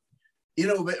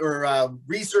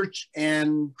research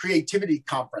and creativity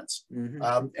conference.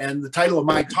 Mm-hmm. And the title of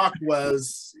my talk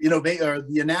was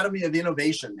the anatomy of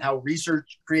innovation, how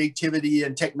research, creativity,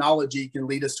 and technology can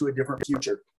lead us to a different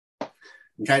future.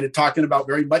 And kind of talking about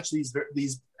very much these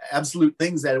absolute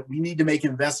things that we need to make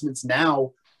investments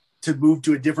now to move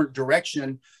to a different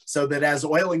direction, so that as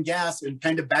oil and gas, and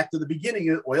kind of back to the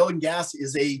beginning, oil and gas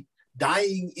is a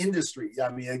dying industry. I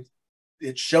mean,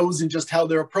 it shows in just how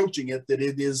they're approaching it that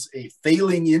it is a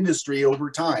failing industry over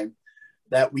time,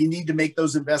 that we need to make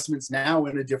those investments now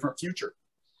in a different future.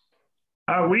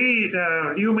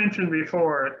 You mentioned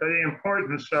before the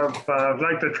importance of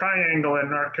like the triangle in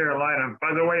North Carolina.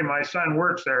 By the way, my son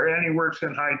works there and he works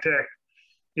in high tech.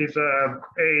 He's a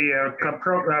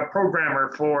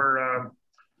programmer for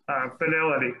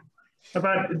Fidelity.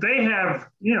 But they have,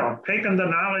 taken the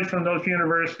knowledge from those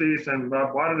universities and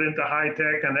brought it into high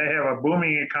tech, and they have a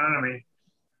booming economy.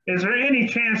 Is there any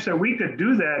chance that we could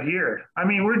do that here? I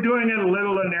mean, we're doing it a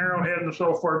little in Arrowhead and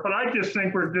so forth, but I just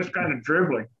think we're just kind of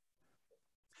dribbling.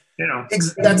 You're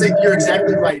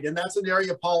exactly right. And that's an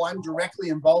area, Paul, I'm directly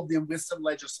involved in with some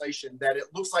legislation that it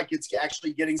looks like it's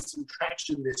actually getting some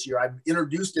traction this year. I've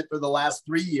introduced it for the last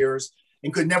 3 years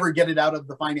and could never get it out of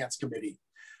the Finance Committee.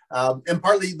 And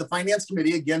partly the Finance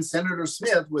Committee, again, Senator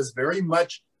Smith was very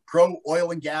much pro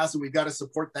oil and gas, and we've got to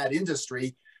support that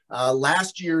industry.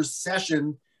 Last year's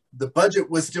session, the budget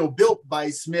was still built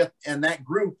by Smith and that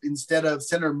group instead of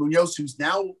Senator Munoz, who's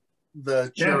now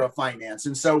the chair of finance.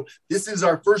 And so this is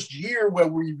our first year where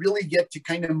we really get to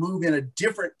kind of move in a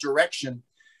different direction.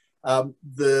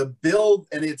 The bill,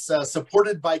 and it's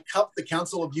supported by CUP, the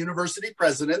Council of University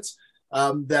Presidents,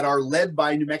 that are led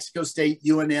by New Mexico State,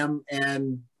 UNM,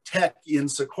 and Tech in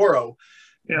Socorro,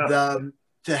 to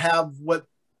have what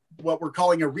we're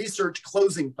calling a research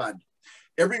closing fund.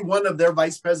 Every one of their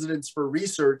vice presidents for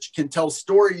research can tell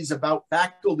stories about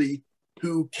faculty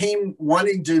who came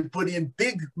wanting to put in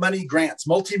big money grants,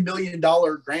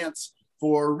 multi-million-dollar grants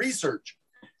for research.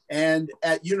 And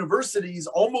at universities,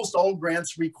 almost all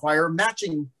grants require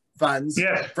matching funds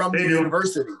from the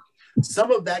university.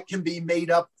 Some of that can be made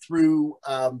up through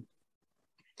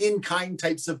in-kind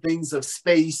types of things of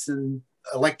space and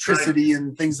electricity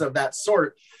and things of that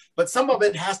sort. But some of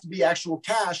it has to be actual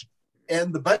cash.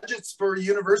 And the budgets for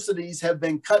universities have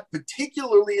been cut,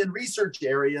 particularly in research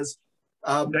areas,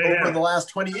 over the last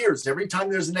 20 years. Every time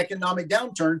there's an economic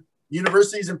downturn,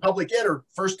 universities and public ed are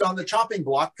first on the chopping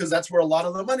block because that's where a lot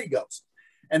of the money goes.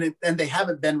 And they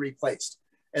haven't been replaced.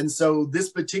 And so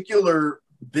this particular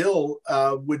bill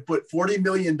would put $40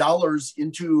 million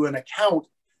into an account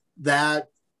that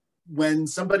when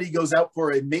somebody goes out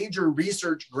for a major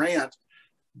research grant,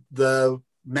 the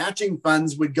matching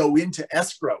funds would go into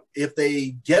escrow. If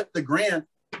they get the grant,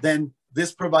 then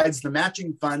this provides the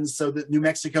matching funds so that New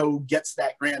Mexico gets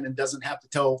that grant and doesn't have to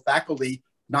tell faculty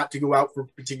not to go out for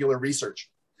particular research.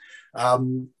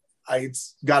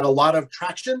 It's got a lot of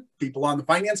traction. People on the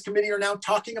Finance Committee are now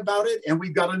talking about it, and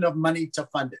we've got enough money to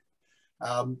fund it.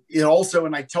 It also,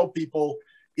 and I tell people,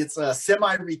 it's a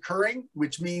semi-recurring,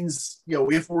 which means,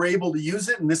 if we're able to use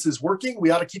it and this is working,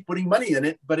 we ought to keep putting money in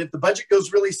it. But if the budget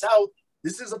goes really south,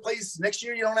 this is a place next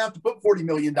year you don't have to put $40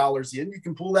 million in. You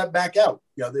can pull that back out.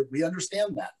 We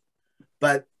understand that.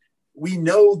 But we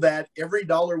know that every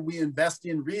dollar we invest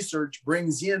in research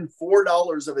brings in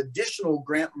 $4 of additional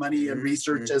grant money in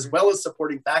research, as well as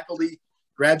supporting faculty,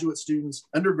 graduate students,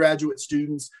 undergraduate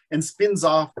students, and spins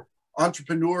off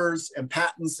entrepreneurs and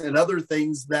patents and other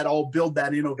things that all build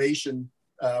that innovation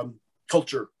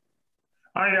culture.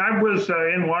 I was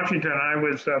in Washington. I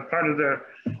was part of the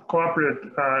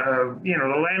cooperative,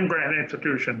 the land grant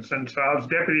institutions. And so I was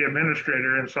deputy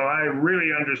administrator. And so I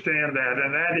really understand that.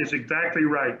 And that is exactly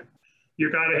right.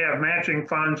 You got to have matching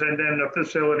funds and then the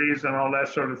facilities and all that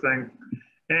sort of thing.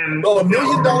 And well, $1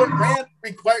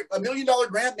 million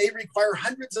grant may require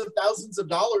hundreds of thousands of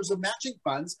dollars of matching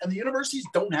funds, and the universities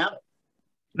don't have it.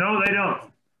 No, they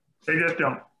don't. They just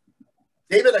don't.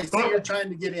 David, I see you're trying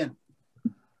to get in.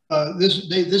 This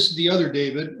is the other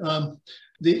David.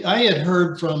 I had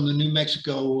heard from the New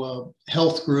Mexico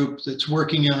health group that's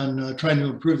working on trying to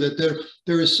improve that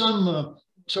there is some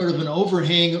sort of an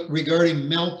overhang regarding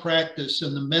malpractice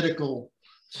in the medical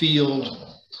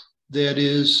field that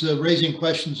is raising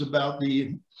questions about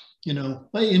the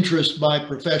interest by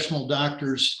professional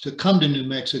doctors to come to New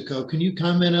Mexico. Can you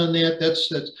comment on that?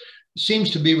 That seems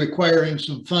to be requiring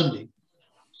some funding.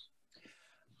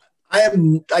 I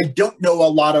don't know a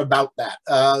lot about that.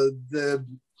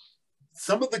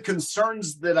 Some of the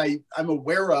concerns that I'm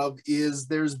aware of is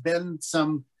there's been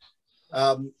some,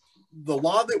 the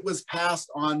law that was passed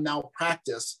on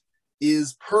malpractice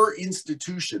is per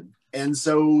institution. And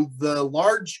so the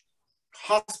large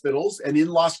hospitals, and in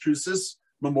Las Cruces,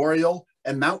 Memorial,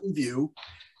 and Mountain View,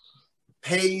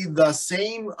 pay the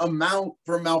same amount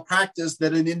for malpractice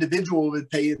that an individual would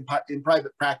pay in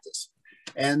private practice.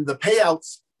 And the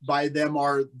payouts by them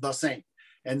are the same.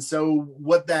 And so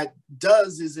what that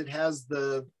does is it has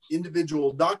the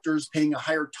individual doctors paying a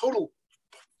higher total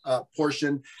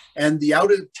portion, and the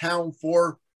out-of-town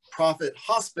for-profit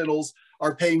hospitals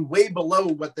are paying way below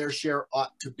what their share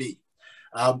ought to be.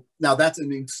 Now, that's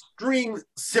an extreme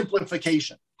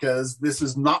simplification because this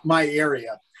is not my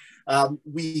area.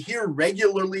 We hear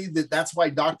regularly that that's why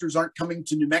doctors aren't coming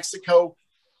to New Mexico,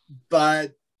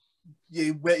 but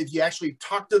if you actually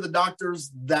talk to the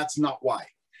doctors, that's not why.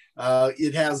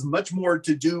 It has much more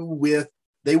to do with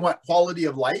they want quality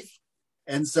of life.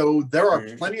 And so there are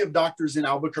plenty of doctors in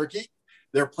Albuquerque.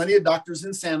 There are plenty of doctors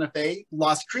in Santa Fe.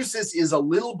 Las Cruces is a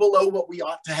little below what we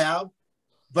ought to have.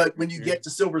 But when you get to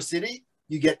Silver City,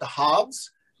 you get to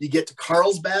Hobbs, you get to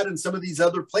Carlsbad and some of these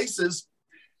other places,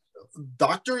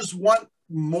 doctors want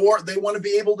more. They want to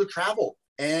be able to travel.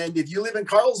 And if you live in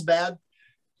Carlsbad,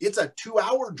 it's a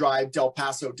 2-hour drive to El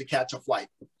Paso to catch a flight.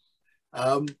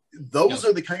 Those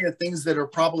are the kind of things that are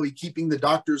probably keeping the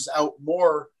doctors out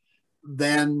more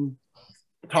than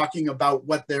talking about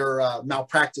what their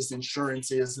malpractice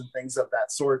insurance is and things of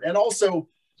that sort. And also,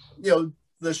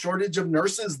 the shortage of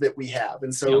nurses that we have.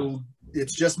 And so it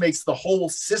just makes the whole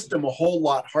system a whole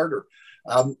lot harder.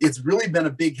 It's really been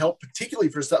a big help, particularly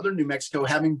for Southern New Mexico,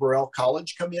 having Burrell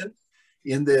College come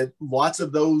in that lots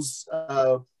of those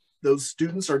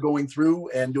students are going through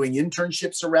and doing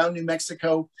internships around New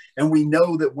Mexico. And we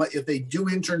know that if they do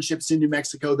internships in New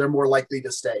Mexico, they're more likely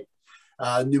to stay.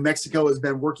 New Mexico has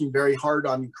been working very hard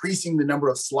on increasing the number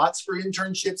of slots for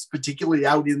internships, particularly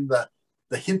out in the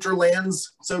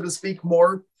hinterlands, so to speak,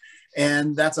 more.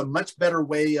 And that's a much better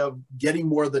way of getting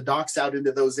more of the docs out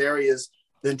into those areas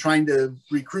than trying to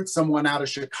recruit someone out of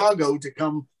Chicago to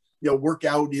come, work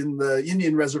out in the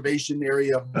Indian reservation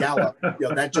area of Gallup.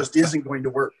 That just isn't going to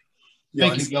work.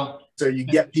 Thank you, Bill. So you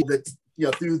get people that,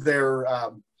 through their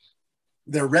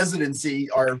residency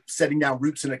are setting down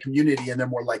roots in a community, and they're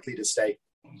more likely to stay.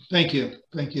 Thank you.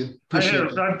 Thank you. I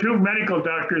have 2 medical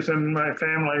doctors in my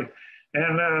family,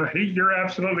 and you're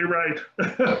absolutely right.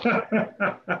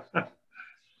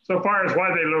 So far as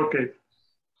why they locate.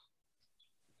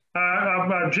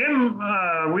 Jim,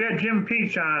 we had Jim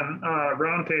Peach on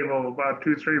Roundtable about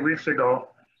 2-3 weeks ago,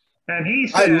 and he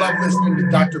said, I love listening to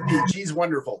Dr. Peach. He's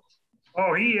wonderful.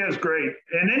 Oh, he is great.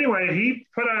 And anyway, he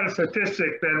put out a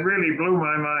statistic that really blew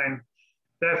my mind,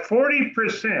 that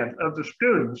 40% of the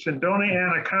students in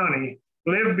Doña County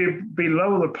live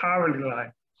below the poverty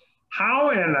line.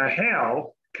 How in the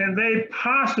hell can they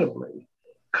possibly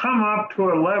come up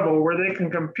to a level where they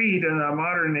can compete in a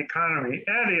modern economy?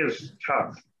 That is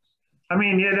tough. I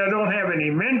mean, they don't have any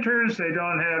mentors, they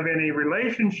don't have any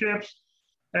relationships.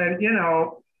 And,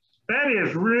 that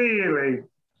is really,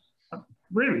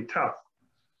 really tough.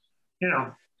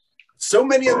 So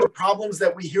many of the problems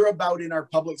that we hear about in our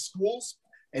public schools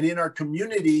and in our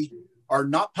community are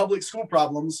not public school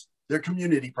problems, they're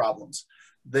community problems.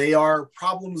 They are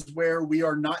problems where we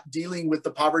are not dealing with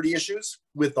the poverty issues,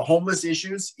 with the homeless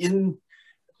issues in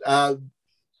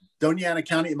Doña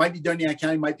County. It might be Doña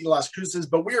County, it might be Las Cruces,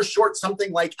 but we are short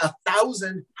something like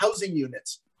 1,000 housing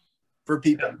units for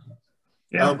people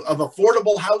of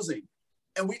affordable housing.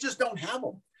 And we just don't have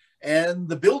them. And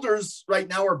the builders right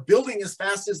now are building as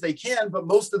fast as they can, but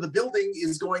most of the building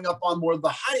is going up on more of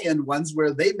the high-end ones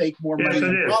where they make more money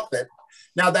in profit.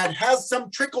 Now that has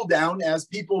some trickle down as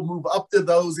people move up to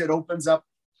those, it opens up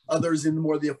others in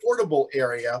more the affordable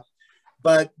area.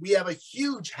 But we have a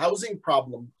huge housing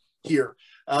problem here.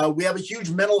 We have a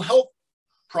huge mental health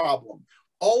problem.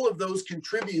 All of those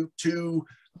contribute to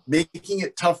making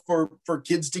it tough for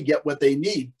kids to get what they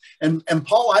need. And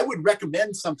Paul, I would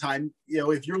recommend sometime,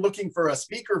 if you're looking for a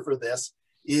speaker for this,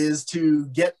 is to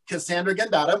get Cassandra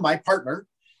Gandata, my partner,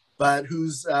 but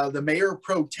who's the mayor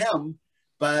pro tem,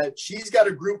 but she's got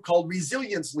a group called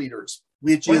Resilience Leaders,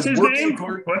 which What's is working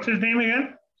toward. What's his name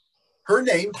again? Her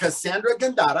name, Cassandra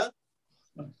Gandata.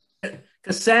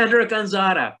 Cassandra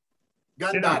Gandata.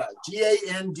 Gandata,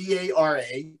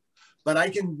 Gandara. But I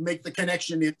can make the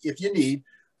connection if you need.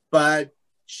 But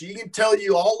She can tell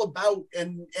you all about,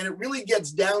 and it really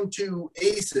gets down to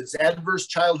ACEs, adverse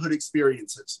childhood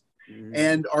experiences. Mm-hmm.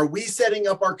 And are we setting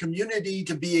up our community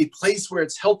to be a place where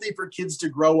it's healthy for kids to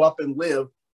grow up and live?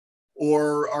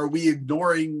 Or are we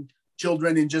ignoring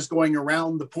children and just going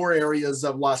around the poor areas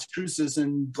of Las Cruces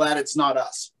and glad it's not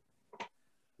us?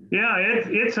 Yeah,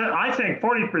 it's I think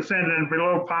 40% and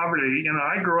below poverty. You know,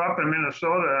 I grew up in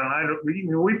Minnesota, and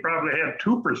we probably had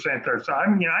 2% or so. I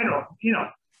mean, I don't, you know,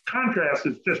 contrast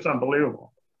is just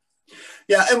unbelievable.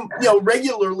 Yeah, and you know,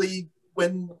 regularly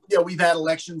when we've had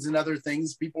elections and other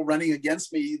things, people running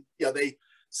against me, they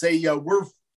say, we're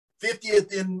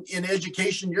 50th in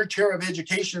education, you're chair of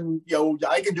education,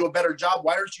 I can do a better job.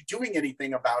 Why aren't you doing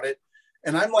anything about it?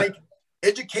 And I'm like,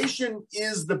 education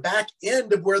is the back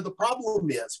end of where the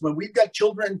problem is. When we've got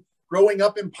children growing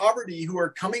up in poverty who are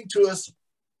coming to us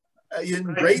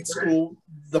in grade school,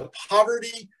 the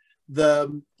poverty,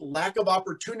 the lack of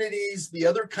opportunities, the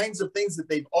other kinds of things that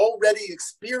they've already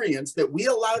experienced that we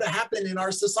allow to happen in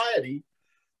our society,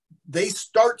 they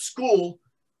start school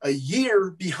a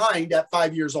year behind at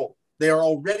 5 years old. They are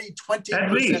already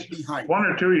 20% behind. 1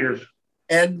 or 2 years.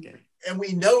 And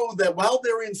we know that while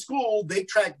they're in school, they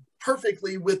track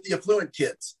perfectly with the affluent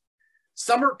kids.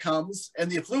 Summer comes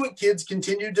and the affluent kids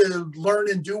continue to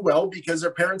learn and do well because their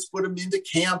parents put them into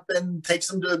camp and takes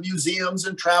them to museums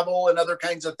and travel and other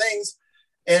kinds of things.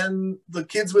 And the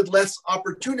kids with less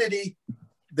opportunity,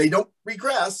 they don't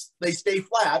regress, they stay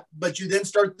flat, but you then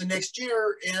start the next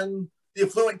year and the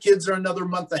affluent kids are another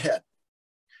month ahead.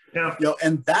 Yeah.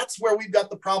 And that's where we've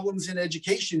got the problems in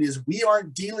education is we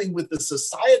aren't dealing with the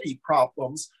society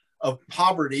problems of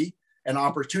poverty and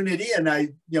opportunity. And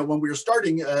when we were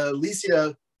starting,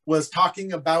 Alicia was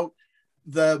talking about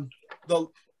the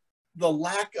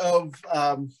lack of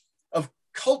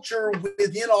culture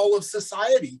within all of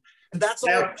society. And that's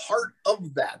all part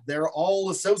of that. They're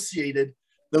all associated,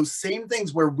 those same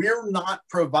things where we're not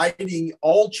providing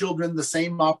all children the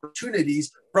same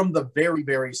opportunities from the very,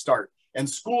 very start. And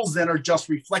schools then are just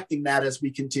reflecting that as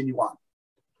we continue on.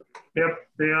 Yep,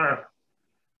 they are.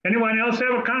 Anyone else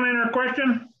have a comment or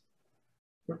question?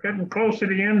 We're getting close to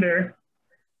the end there.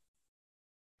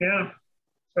 Yeah.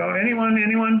 So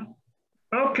anyone?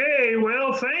 Okay,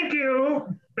 well, thank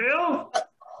you, Bill.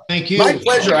 Thank you. My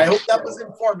pleasure. I hope that was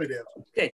informative. Okay,